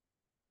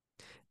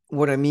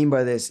 What I mean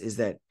by this is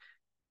that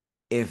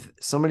if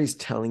somebody's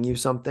telling you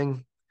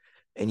something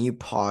and you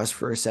pause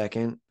for a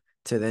second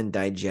to then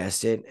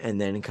digest it and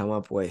then come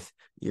up with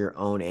your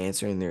own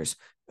answer, and there's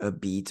a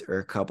beat or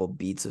a couple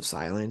beats of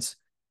silence,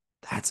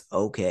 that's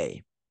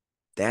okay.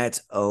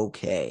 That's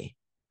okay.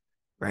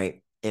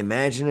 Right?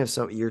 Imagine if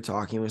you're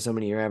talking with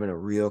somebody, you're having a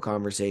real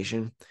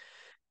conversation,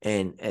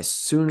 and as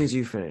soon as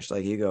you finish,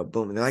 like you go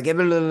boom, they're like blah,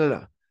 blah, blah,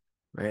 blah,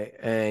 right?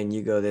 And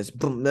you go this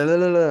boom, blah, blah,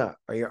 blah, blah,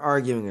 or you're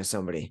arguing with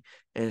somebody,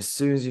 and as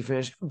soon as you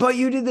finish, but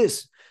you did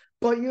this,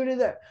 but you did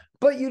that,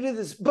 but you did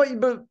this, but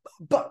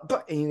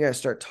and you guys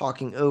start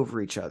talking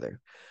over each other.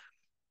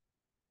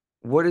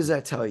 What does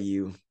that tell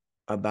you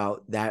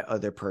about that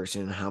other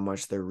person, how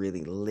much they're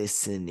really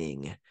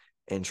listening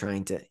and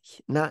trying to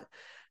not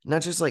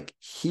just like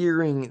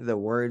hearing the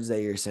words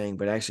that you're saying,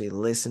 but actually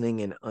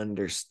listening and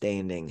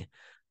understanding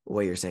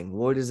what you're saying?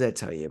 What does that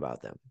tell you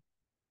about them?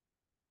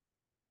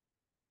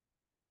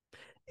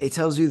 It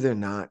tells you they're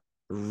not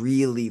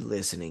really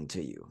listening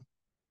to you,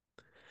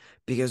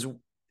 because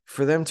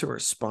for them to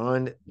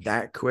respond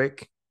that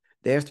quick,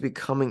 they have to be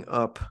coming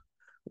up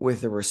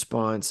with a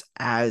response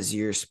as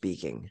you're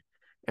speaking.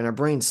 And our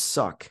brains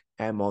suck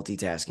at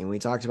multitasking. We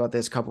talked about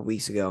this a couple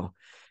weeks ago.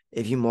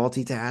 If you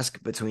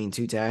multitask between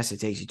two tasks, it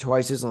takes you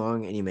twice as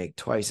long and you make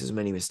twice as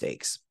many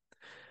mistakes.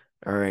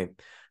 All right.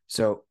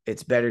 So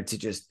it's better to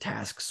just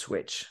task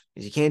switch,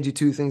 because you can't do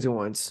two things at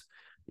once.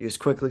 You just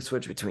quickly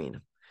switch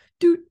between.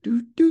 So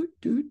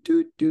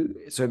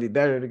it'd be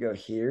better to go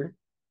here,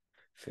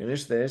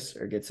 finish this,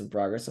 or get some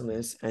progress on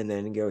this, and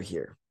then go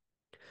here.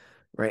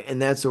 Right.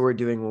 And that's what we're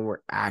doing when we're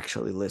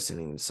actually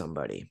listening to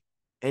somebody.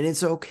 And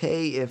it's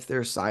okay if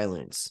there's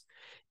silence.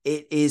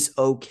 It is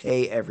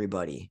okay,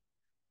 everybody.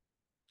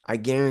 I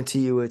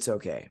guarantee you it's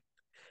okay.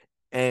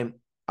 And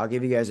I'll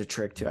give you guys a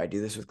trick too. I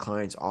do this with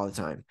clients all the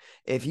time.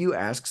 If you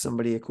ask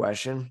somebody a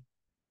question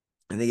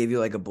and they give you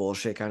like a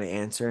bullshit kind of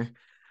answer,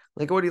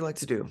 like, what do you like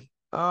to do?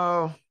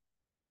 Oh,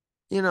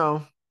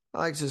 I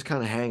like to just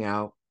kind of hang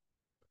out.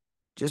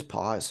 Just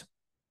pause.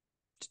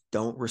 Just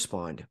don't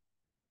respond.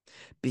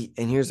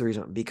 And here's the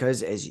reason,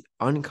 because as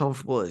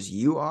uncomfortable as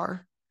you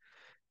are,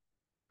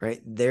 right,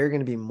 they're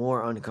going to be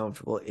more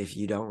uncomfortable if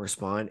you don't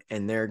respond,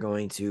 and they're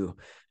going to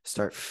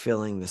start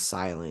filling the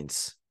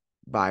silence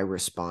by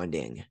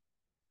responding.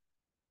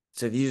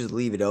 So if you just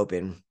leave it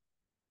open,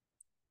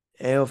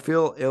 it'll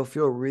feel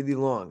really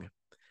long,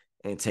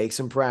 and it takes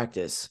some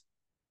practice.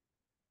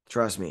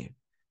 Trust me,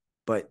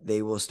 but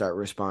they will start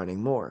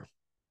responding more.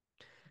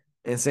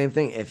 And same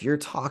thing, if you're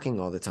talking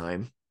all the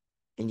time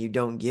and you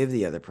don't give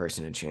the other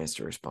person a chance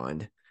to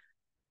respond,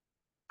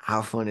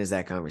 how fun is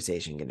that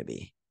conversation going to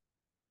be?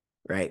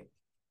 Right?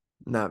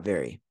 Not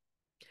very.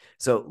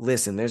 So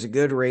listen, there's a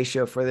good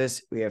ratio for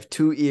this. We have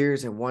 2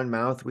 ears and 1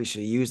 mouth. We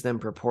should use them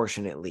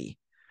proportionately.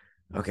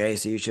 Okay,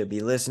 so you should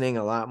be listening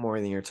a lot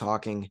more than you're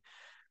talking.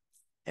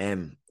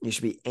 And you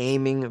should be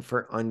aiming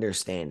for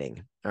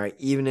understanding. All right,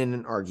 even in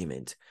an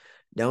argument.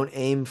 Don't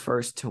aim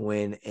first to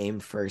win, aim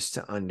first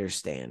to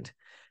understand.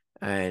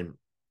 And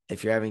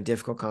if you're having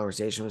difficult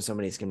conversation with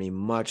somebody, it's going to be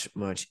much,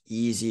 much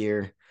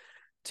easier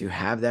to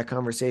have that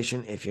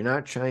conversation. If you're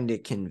not trying to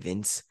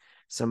convince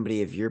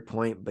somebody of your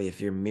point, but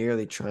if you're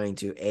merely trying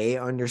to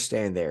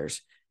understand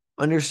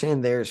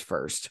theirs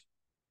first,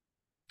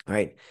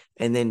 right?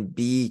 And then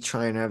B,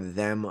 try and have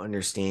them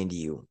understand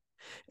you.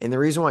 And the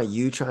reason why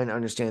you try and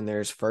understand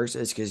theirs first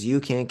is because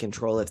you can't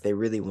control if they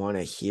really want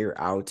to hear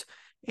out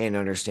and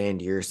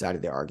understand your side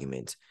of the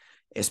argument,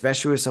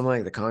 especially with some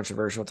like the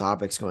controversial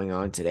topics going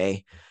on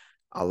today.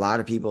 A lot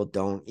of people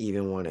don't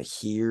even want to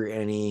hear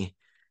any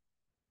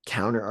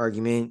counter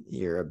argument.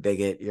 You're a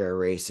bigot, you're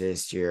a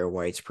racist, you're a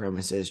white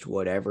supremacist,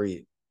 whatever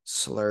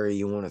slur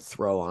you want to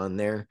throw on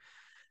there,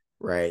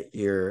 right?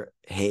 You're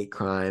hate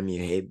crime,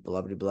 you hate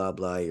blah, blah, blah,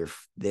 blah, you're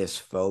this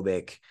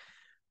phobic.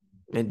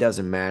 It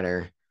doesn't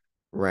matter,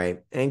 right?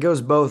 And it goes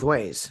both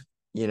ways,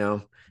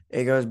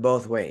 it goes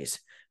both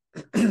ways.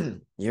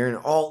 You're an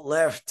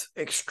alt-left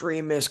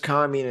extremist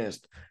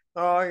communist.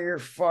 Oh, you're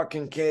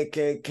fucking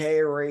KKK,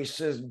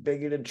 racist,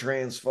 bigoted,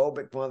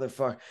 transphobic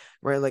motherfucker,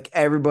 right? Like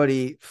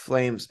everybody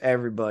flames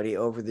everybody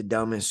over the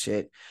dumbest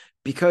shit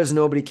because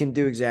nobody can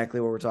do exactly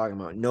what we're talking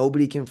about.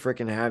 Nobody can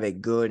freaking have a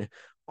good,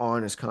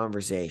 honest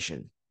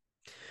conversation.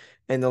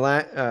 And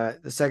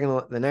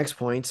the next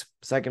point,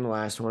 second to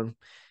last one,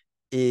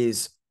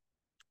 is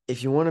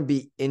if you want to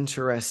be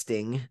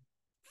interesting,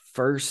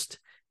 first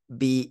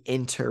be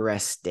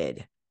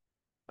interested.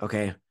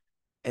 Okay.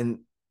 And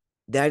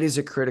that is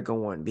a critical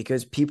one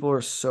because people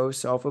are so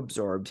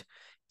self-absorbed.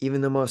 Even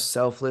the most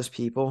selfless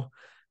people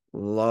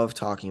love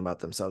talking about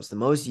themselves. The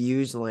most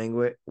used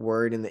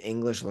word in the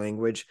English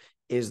language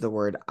is the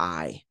word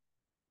I.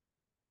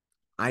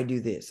 I do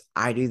this.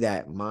 I do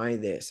that. My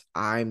this.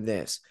 I'm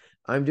this.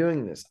 I'm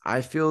doing this.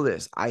 I feel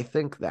this. I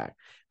think that.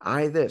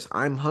 I this.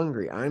 I'm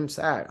hungry. I'm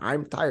sad.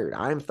 I'm tired.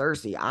 I'm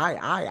thirsty.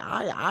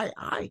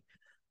 I.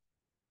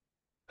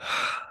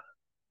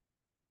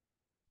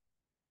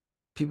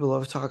 People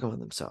love talking with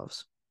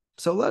themselves.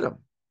 So let them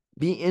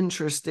be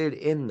interested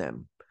in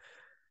them.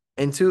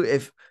 And two,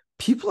 if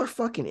people are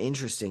fucking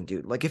interesting,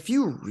 dude, like if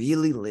you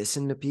really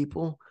listen to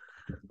people,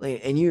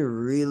 like, and you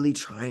really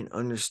try and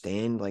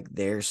understand like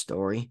their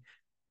story,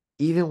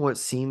 even what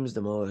seems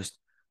the most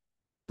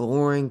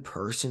boring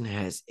person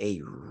has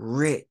a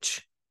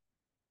rich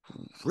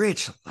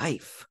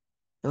life.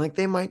 And like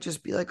they might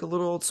just be like a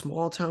little old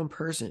small town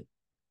person,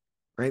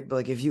 right? But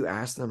like if you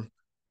ask them,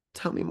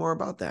 tell me more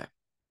about that.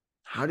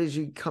 How did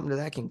you come to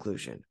that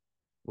conclusion?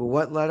 Well,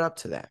 what led up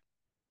to that?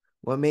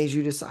 What made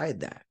you decide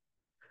that?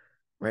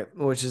 Right?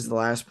 Which is the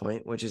last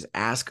point, which is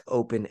ask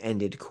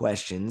open-ended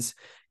questions.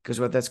 Because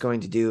what that's going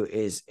to do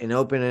is an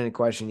open-ended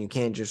question, you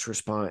can't just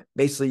respond.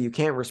 Basically, you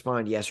can't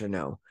respond yes or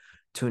no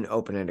to an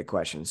open-ended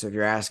question. So if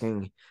you're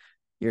asking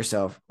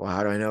yourself, well,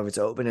 how do I know if it's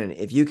open-ended?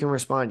 If you can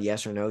respond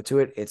yes or no to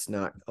it, it's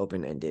not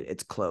open-ended,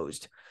 it's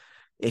closed.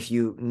 If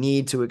you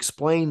need to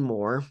explain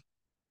more,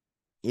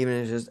 even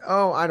if it's just,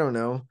 oh, I don't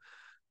know,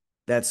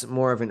 that's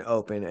more of an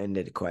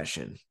open-ended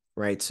question,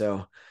 right?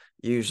 So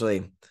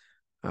usually,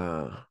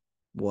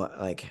 what,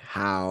 like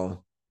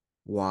how,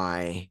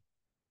 why,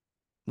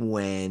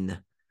 when,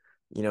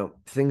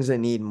 things that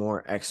need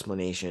more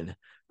explanation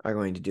are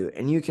going to do it.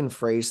 And you can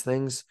phrase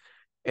things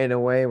in a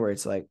way where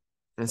it's like,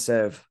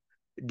 instead of,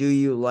 do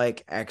you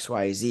like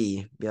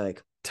XYZ, be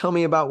like, tell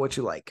me about what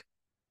you like,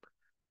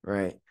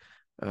 right?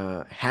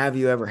 Have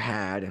you ever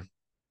had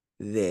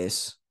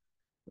this,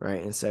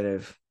 right? Instead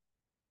of,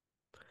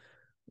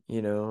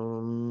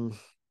 I'm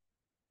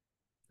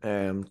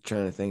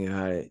trying to think of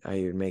how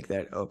you would make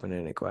that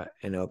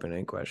an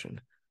open-ended question.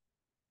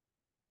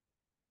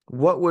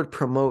 What would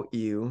promote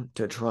you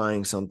to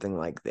trying something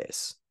like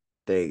this?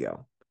 There you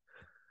go.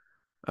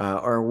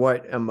 Or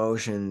what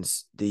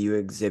emotions do you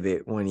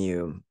exhibit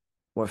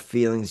what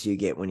feelings do you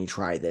get when you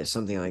try this?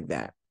 Something like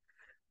that.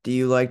 Do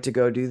you like to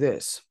go do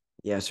this?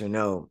 Yes or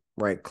no?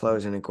 right?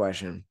 Closing a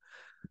question.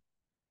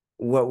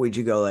 What would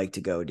you like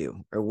to go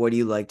do? Or what do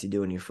you like to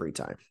do in your free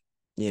time?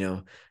 You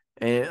know,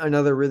 and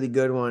another really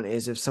good one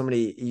is if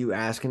somebody, you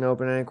ask an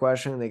open-ended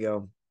question, they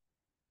go,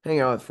 hang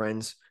out with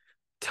friends.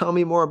 Tell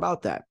me more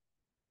about that,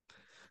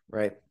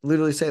 right?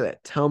 Literally say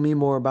that. Tell me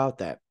more about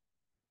that.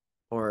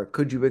 Or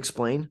could you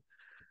explain?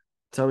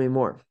 Tell me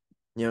more.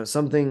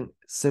 Something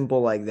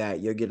simple like that.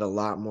 You'll get a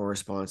lot more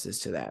responses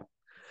to that.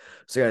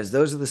 So, guys,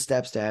 those are the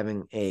steps to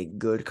having a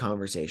good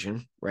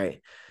conversation,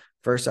 right?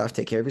 First off,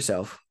 take care of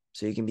yourself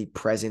so you can be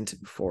present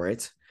for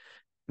it.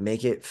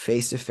 Make it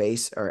face to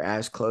face or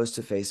as close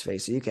to face to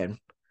face as you can.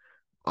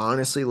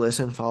 Honestly,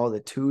 listen, follow the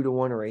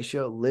 2-to-1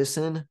 ratio.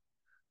 Listen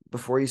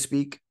before you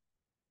speak.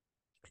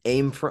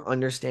 Aim for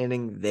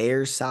understanding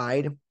their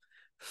side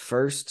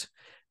first.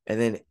 And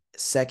then,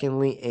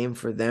 secondly, aim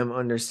for them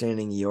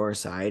understanding your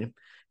side.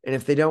 And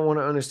if they don't want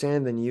to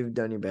understand, then you've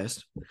done your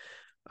best.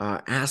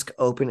 Ask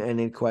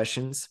open-ended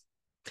questions.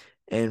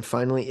 And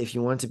finally, if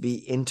you want to be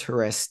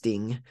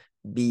interesting,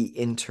 be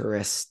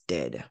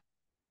interested.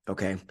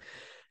 Okay.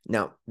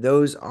 Now,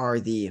 those are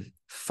the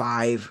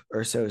 5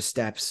 or so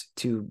steps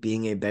to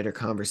being a better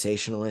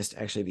conversationalist.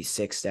 Actually, be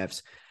 6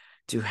 steps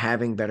to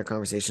having better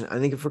conversation. I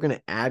think if we're going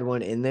to add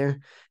one in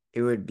there,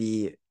 it would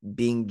be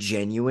being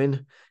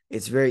genuine.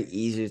 It's very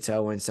easy to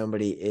tell when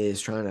somebody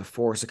is trying to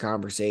force a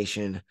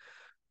conversation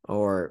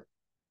or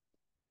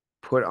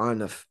put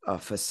on a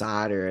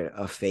facade or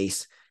a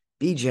face.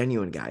 Be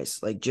genuine, guys.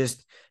 Like,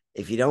 just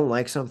if you don't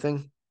like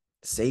something,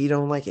 say you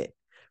don't like it,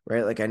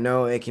 right? Like, I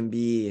know it can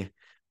be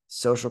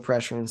social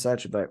pressure and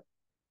such, but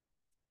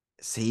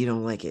say you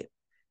don't like it.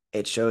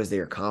 It shows that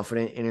you're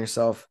confident in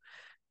yourself,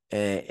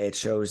 and it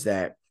shows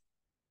that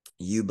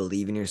you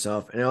believe in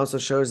yourself, and it also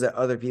shows that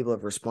other people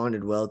have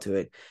responded well to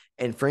it.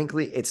 And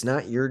frankly, it's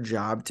not your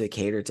job to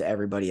cater to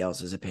everybody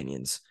else's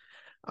opinions.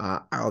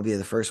 I'll be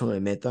the first one to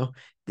admit, though,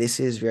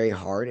 this is very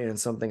hard, and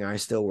it's something I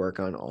still work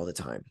on all the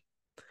time.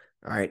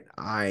 All right.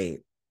 I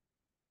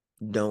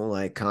don't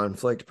like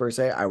conflict per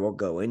se. I will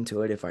go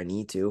into it if I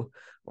need to,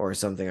 or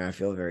something I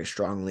feel very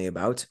strongly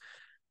about,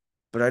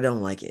 but I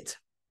don't like it.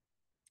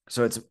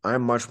 So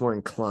I'm much more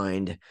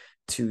inclined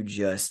to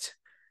just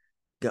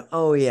go,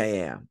 oh,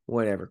 yeah,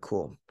 whatever,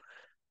 cool,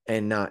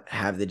 and not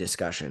have the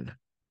discussion.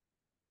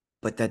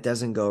 But that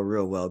doesn't go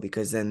real well,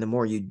 because then the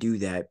more you do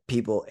that,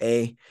 people,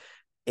 A,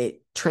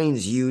 it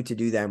trains you to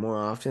do that more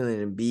often,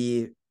 and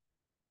B,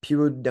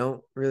 people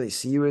don't really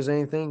see you as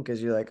anything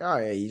because you're like, oh,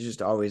 yeah, he's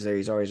just always there.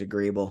 He's always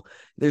agreeable.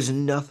 There's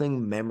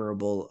nothing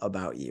memorable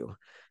about you.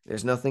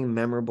 There's nothing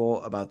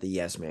memorable about the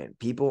yes man.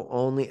 People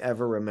only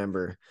ever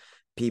remember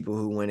people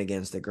who went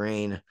against the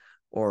grain,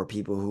 or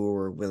people who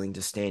were willing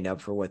to stand up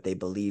for what they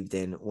believed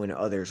in when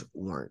others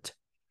weren't.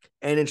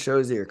 And it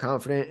shows that you're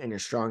confident and you're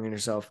strong in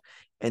yourself.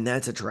 And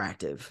that's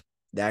attractive.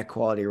 That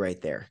quality right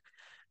there.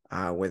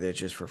 Whether it's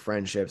just for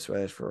friendships,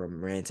 whether it's for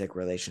romantic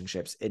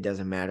relationships, it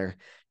doesn't matter.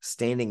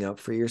 Standing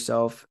up for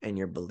yourself and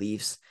your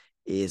beliefs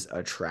is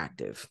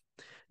attractive.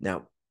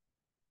 Now,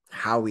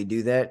 how we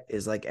do that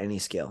is like any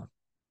skill.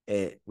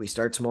 We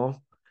start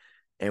small,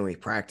 and we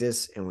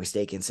practice, and we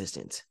stay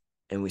consistent,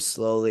 and we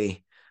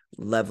slowly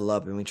level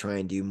up, and we try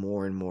and do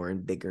more and more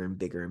and bigger and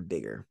bigger and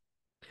bigger.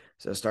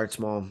 So start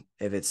small.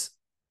 If it's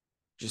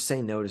just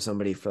say no to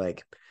somebody for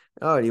like,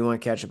 oh, do you want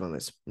to catch up on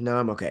this? No,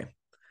 I'm okay.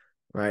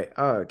 Right.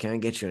 Oh, can I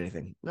get you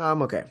anything? No,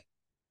 I'm okay.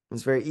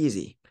 It's very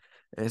easy.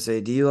 And I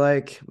say, do you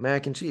like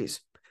mac and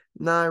cheese?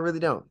 No, I really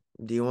don't.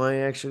 Do you want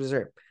any extra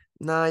dessert?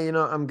 Nah,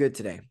 I'm good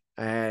today.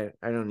 I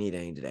don't need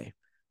any today.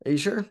 Are you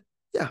sure?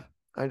 Yeah.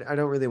 I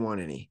don't really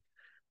want any.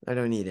 I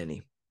don't need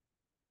any.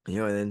 And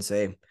then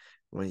say,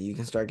 well, you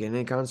can start getting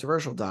into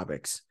controversial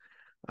topics.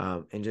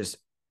 And just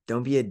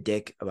don't be a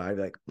dick about it.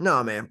 Like,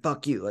 no, man,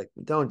 fuck you. Like,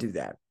 don't do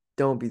that.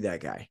 Don't be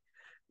that guy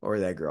or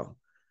that girl.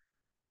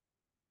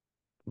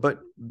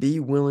 But be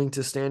willing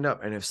to stand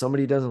up. And if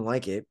somebody doesn't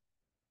like it,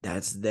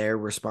 that's their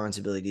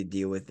responsibility to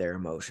deal with their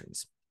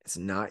emotions. It's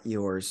not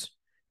yours.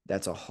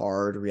 That's a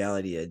hard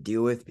reality to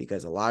deal with,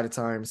 because a lot of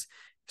times,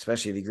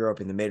 especially if you grew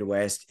up in the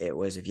Midwest, it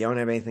was, if you don't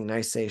have anything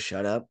nice to say,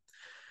 shut up.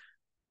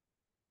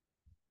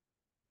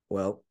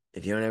 Well,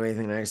 if you don't have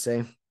anything nice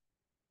to say,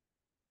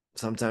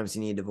 sometimes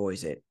you need to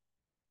voice it.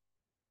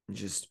 It's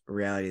just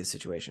reality of the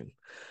situation.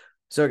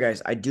 So,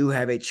 guys, I do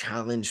have a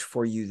challenge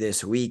for you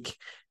this week,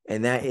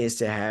 and that is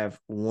to have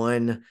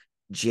one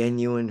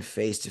genuine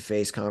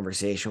face-to-face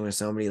conversation with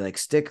somebody. Like,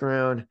 stick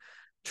around,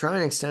 try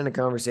and extend a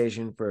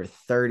conversation for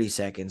 30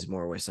 seconds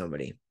more with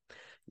somebody.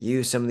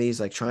 Use some of these,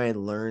 like, try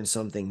and learn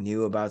something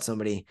new about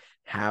somebody,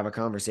 have a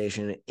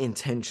conversation,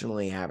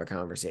 intentionally have a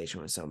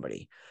conversation with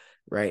somebody.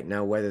 Right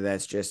now, whether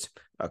that's just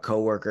a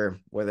coworker,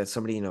 whether that's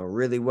somebody you know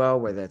really well,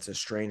 whether that's a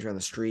stranger on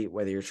the street,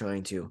 whether you're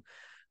trying to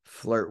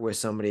flirt with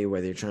somebody,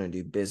 whether you're trying to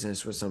do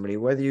business with somebody,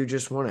 whether you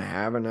just want to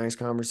have a nice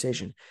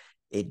conversation,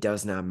 it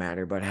does not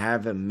matter. But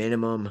have a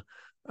minimum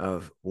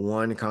of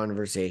one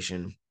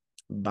conversation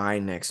by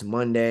next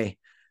Monday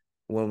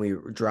when we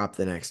drop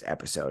the next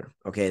episode.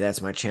 Okay,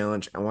 that's my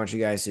challenge. I want you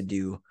guys to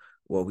do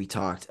what we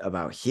talked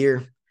about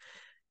here.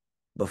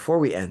 Before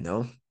we end,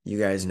 though, You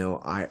guys know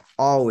I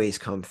always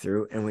come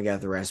through, and we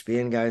got the recipe.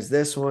 And guys,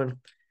 this one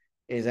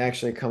is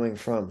actually coming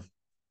from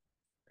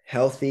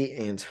Healthy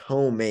and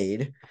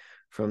Homemade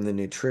from the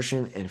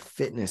Nutrition and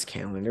Fitness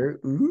Calendar.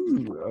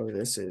 Ooh, oh,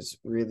 this is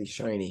really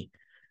shiny.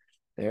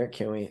 There,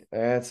 can we?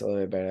 That's a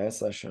little bit better.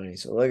 That's less shiny.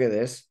 So look at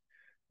this.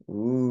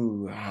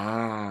 Ooh,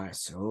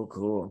 so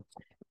cool.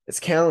 It's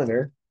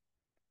calendar,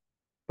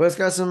 but it's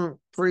got some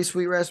pretty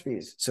sweet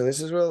recipes. So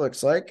this is what it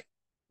looks like,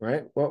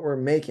 right? What we're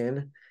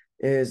making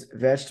is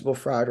vegetable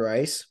fried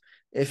rice.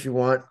 If you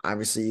want,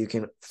 obviously you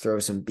can throw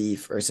some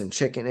beef or some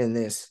chicken in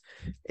this.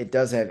 It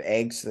does have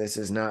eggs, so this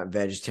is not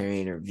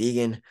vegetarian or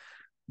vegan,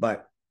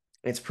 but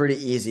it's pretty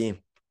easy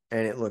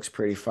and it looks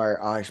pretty fire.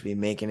 I'll actually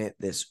be making it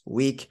this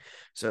week.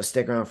 So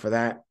stick around for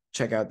that.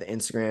 Check out the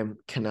Instagram,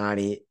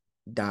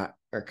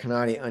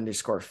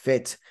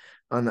 Kanadi_fit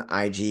on the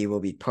IG. We'll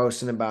be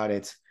posting about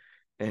it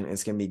and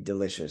it's going to be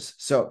delicious.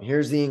 So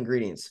here's the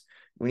ingredients.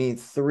 We need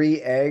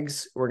 3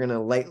 eggs. We're going to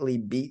lightly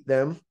beat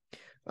them.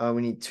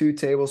 We need 2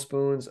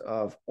 tablespoons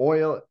of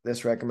oil.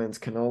 This recommends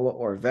canola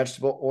or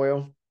vegetable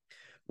oil.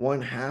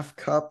 1/2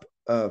 cup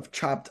of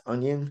chopped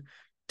onion,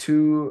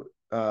 2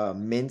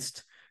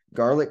 minced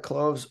garlic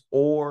cloves,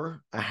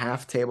 or a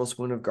 1/2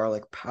 tablespoon of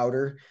garlic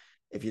powder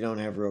if you don't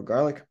have real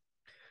garlic.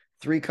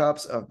 3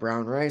 cups of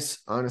brown rice.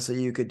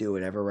 Honestly, you could do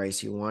whatever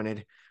rice you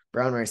wanted.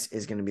 Brown rice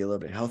is going to be a little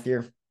bit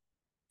healthier.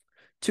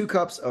 2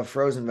 cups of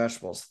frozen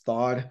vegetables,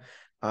 thawed.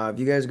 If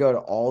you guys go to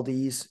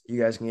Aldi's, you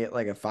guys can get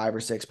like a 5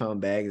 or 6 pound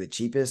bag, the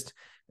cheapest.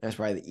 That's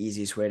probably the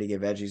easiest way to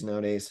get veggies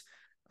nowadays.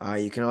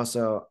 You can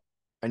also,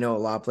 I know a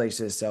lot of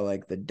places sell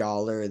like the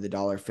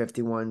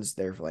 $1.50 ones.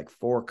 They're for like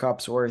 4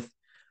 cups worth.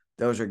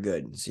 Those are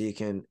good. So you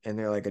can, and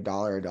they're like $1,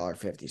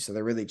 $1.50. So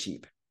they're really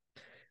cheap.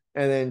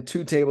 And then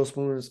 2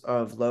 tablespoons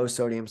of low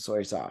sodium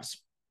soy sauce.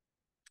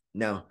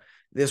 Now,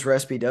 this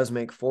recipe does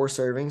make 4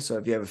 servings. So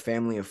if you have a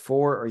family of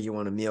 4 or you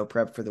want to meal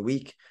prep for the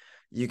week,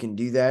 you can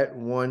do that.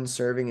 1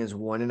 serving is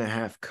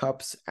 1.5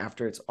 cups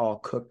after it's all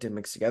cooked and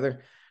mixed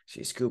together. So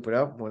you scoop it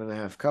up,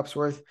 1.5 cups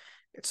worth.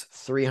 It's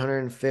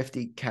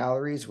 350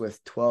 calories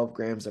with 12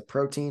 grams of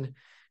protein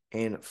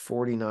and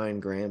 49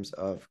 grams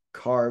of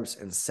carbs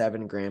and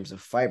 7 grams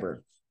of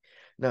fiber.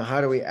 Now,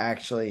 how do we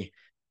actually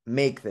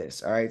make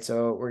this? All right,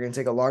 so we're going to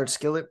take a large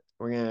skillet.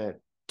 We're going to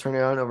turn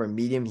it on over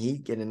medium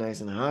heat, get it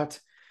nice and hot.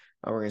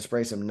 We're going to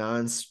spray some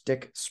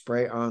non-stick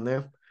spray on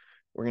there.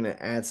 We're going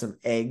to add some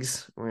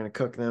eggs. We're going to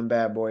cook them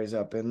bad boys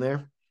up in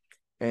there.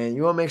 And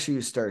you want to make sure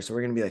you stir. So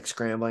we're going to be like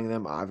scrambling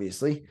them,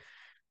 obviously.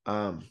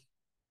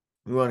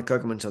 We want to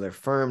cook them until they're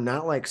firm,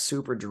 not like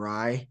super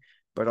dry,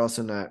 but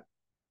also not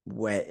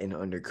wet and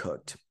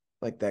undercooked,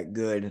 like that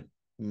good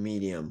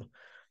medium.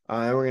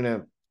 And we're going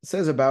to, it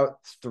says about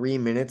 3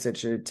 minutes it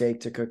should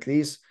take to cook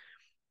these.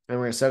 And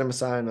we're going to set them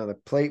aside on another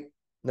plate.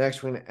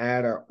 Next, we're going to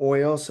add our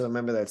oil. So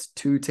remember, that's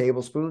 2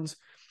 tablespoons.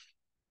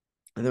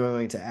 And then we're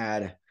going to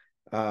add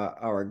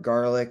our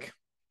garlic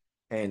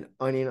and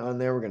onion on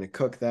there. We're going to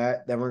cook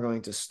that. Then we're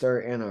going to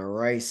stir in our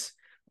rice,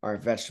 our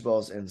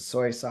vegetables, and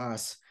soy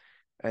sauce.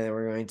 And then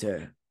we're going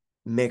to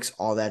mix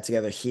all that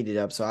together, heat it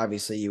up. So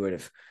obviously you would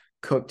have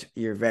cooked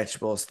your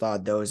vegetables,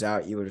 thawed those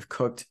out. You would have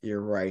cooked your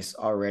rice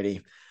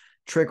already.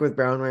 Trick with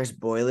brown rice,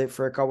 boil it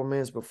for a couple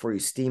minutes before you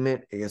steam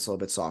it. It gets a little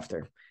bit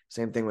softer.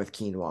 Same thing with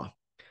quinoa.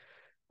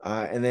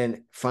 And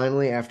then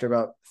finally, after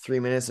about 3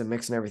 minutes of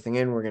mixing everything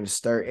in, we're going to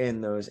stir in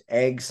those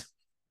eggs.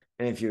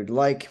 And if you'd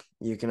like,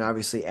 you can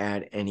obviously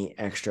add any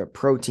extra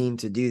protein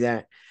to do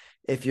that.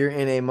 If you're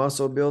in a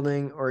muscle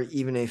building or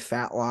even a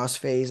fat loss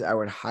phase, I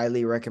would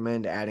highly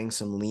recommend adding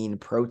some lean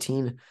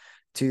protein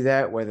to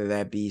that, whether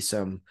that be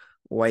some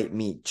white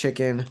meat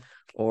chicken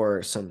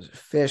or some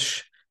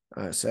fish.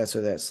 So that's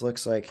what that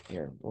looks like.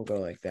 Here, we'll go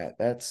like that.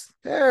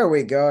 There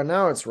we go.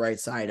 Now it's right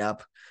side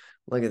up.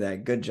 Look at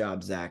that. Good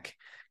job, Zach.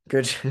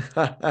 Good,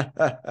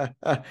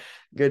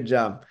 good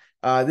job.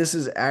 This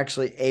is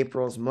actually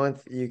April's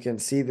month. You can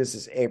see this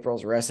is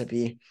April's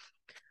recipe.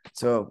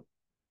 So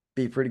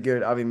be pretty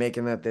good. I'll be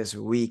making that this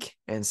week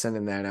and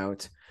sending that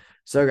out.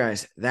 So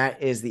guys,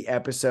 that is the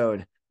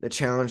episode. The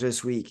challenge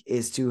this week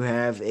is to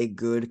have a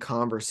good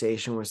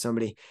conversation with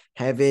somebody,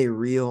 have a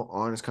real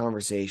honest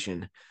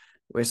conversation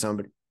with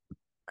somebody.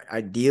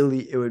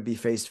 Ideally, it would be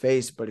face to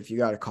face, but if you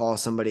got to call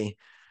somebody,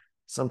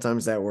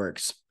 sometimes that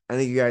works. I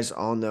think you guys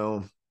all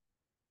know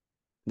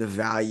the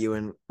value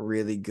in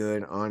really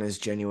good,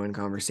 honest, genuine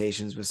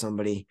conversations with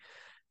somebody.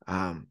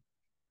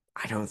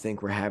 I don't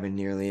think we're having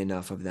nearly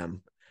enough of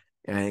them.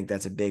 And I think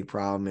that's a big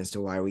problem as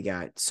to why we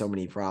got so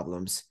many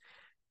problems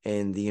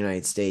in the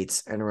United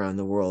States and around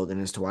the world,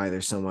 and as to why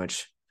there's so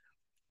much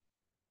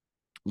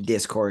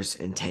discourse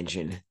and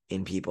tension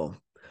in people.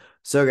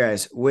 So,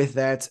 guys, with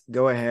that,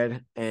 go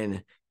ahead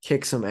and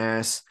kick some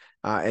ass.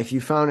 If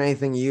you found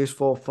anything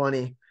useful,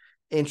 funny,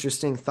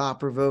 interesting,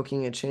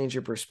 thought-provoking, and change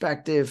your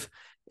perspective,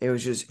 it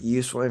was just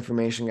useful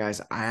information,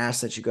 guys. I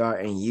ask that you go out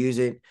and use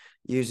it.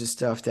 Use this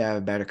stuff to have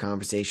a better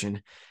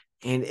conversation.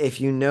 And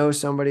if you know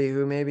somebody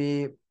who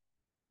maybe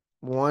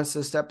wants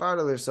to step out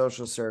of their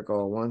social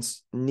circle,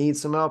 needs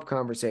some help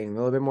conversating, a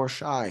little bit more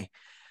shy,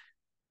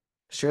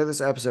 share this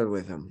episode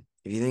with them.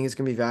 If you think it's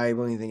going to be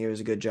valuable and you think it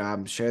was a good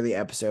job, share the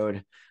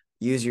episode.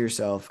 Use it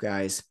yourself,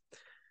 guys.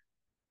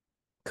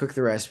 Cook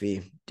the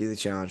recipe, do the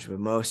challenge, but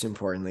most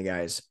importantly,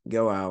 guys,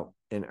 go out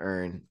and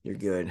earn your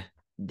good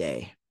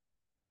day.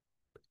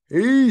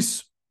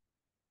 Peace.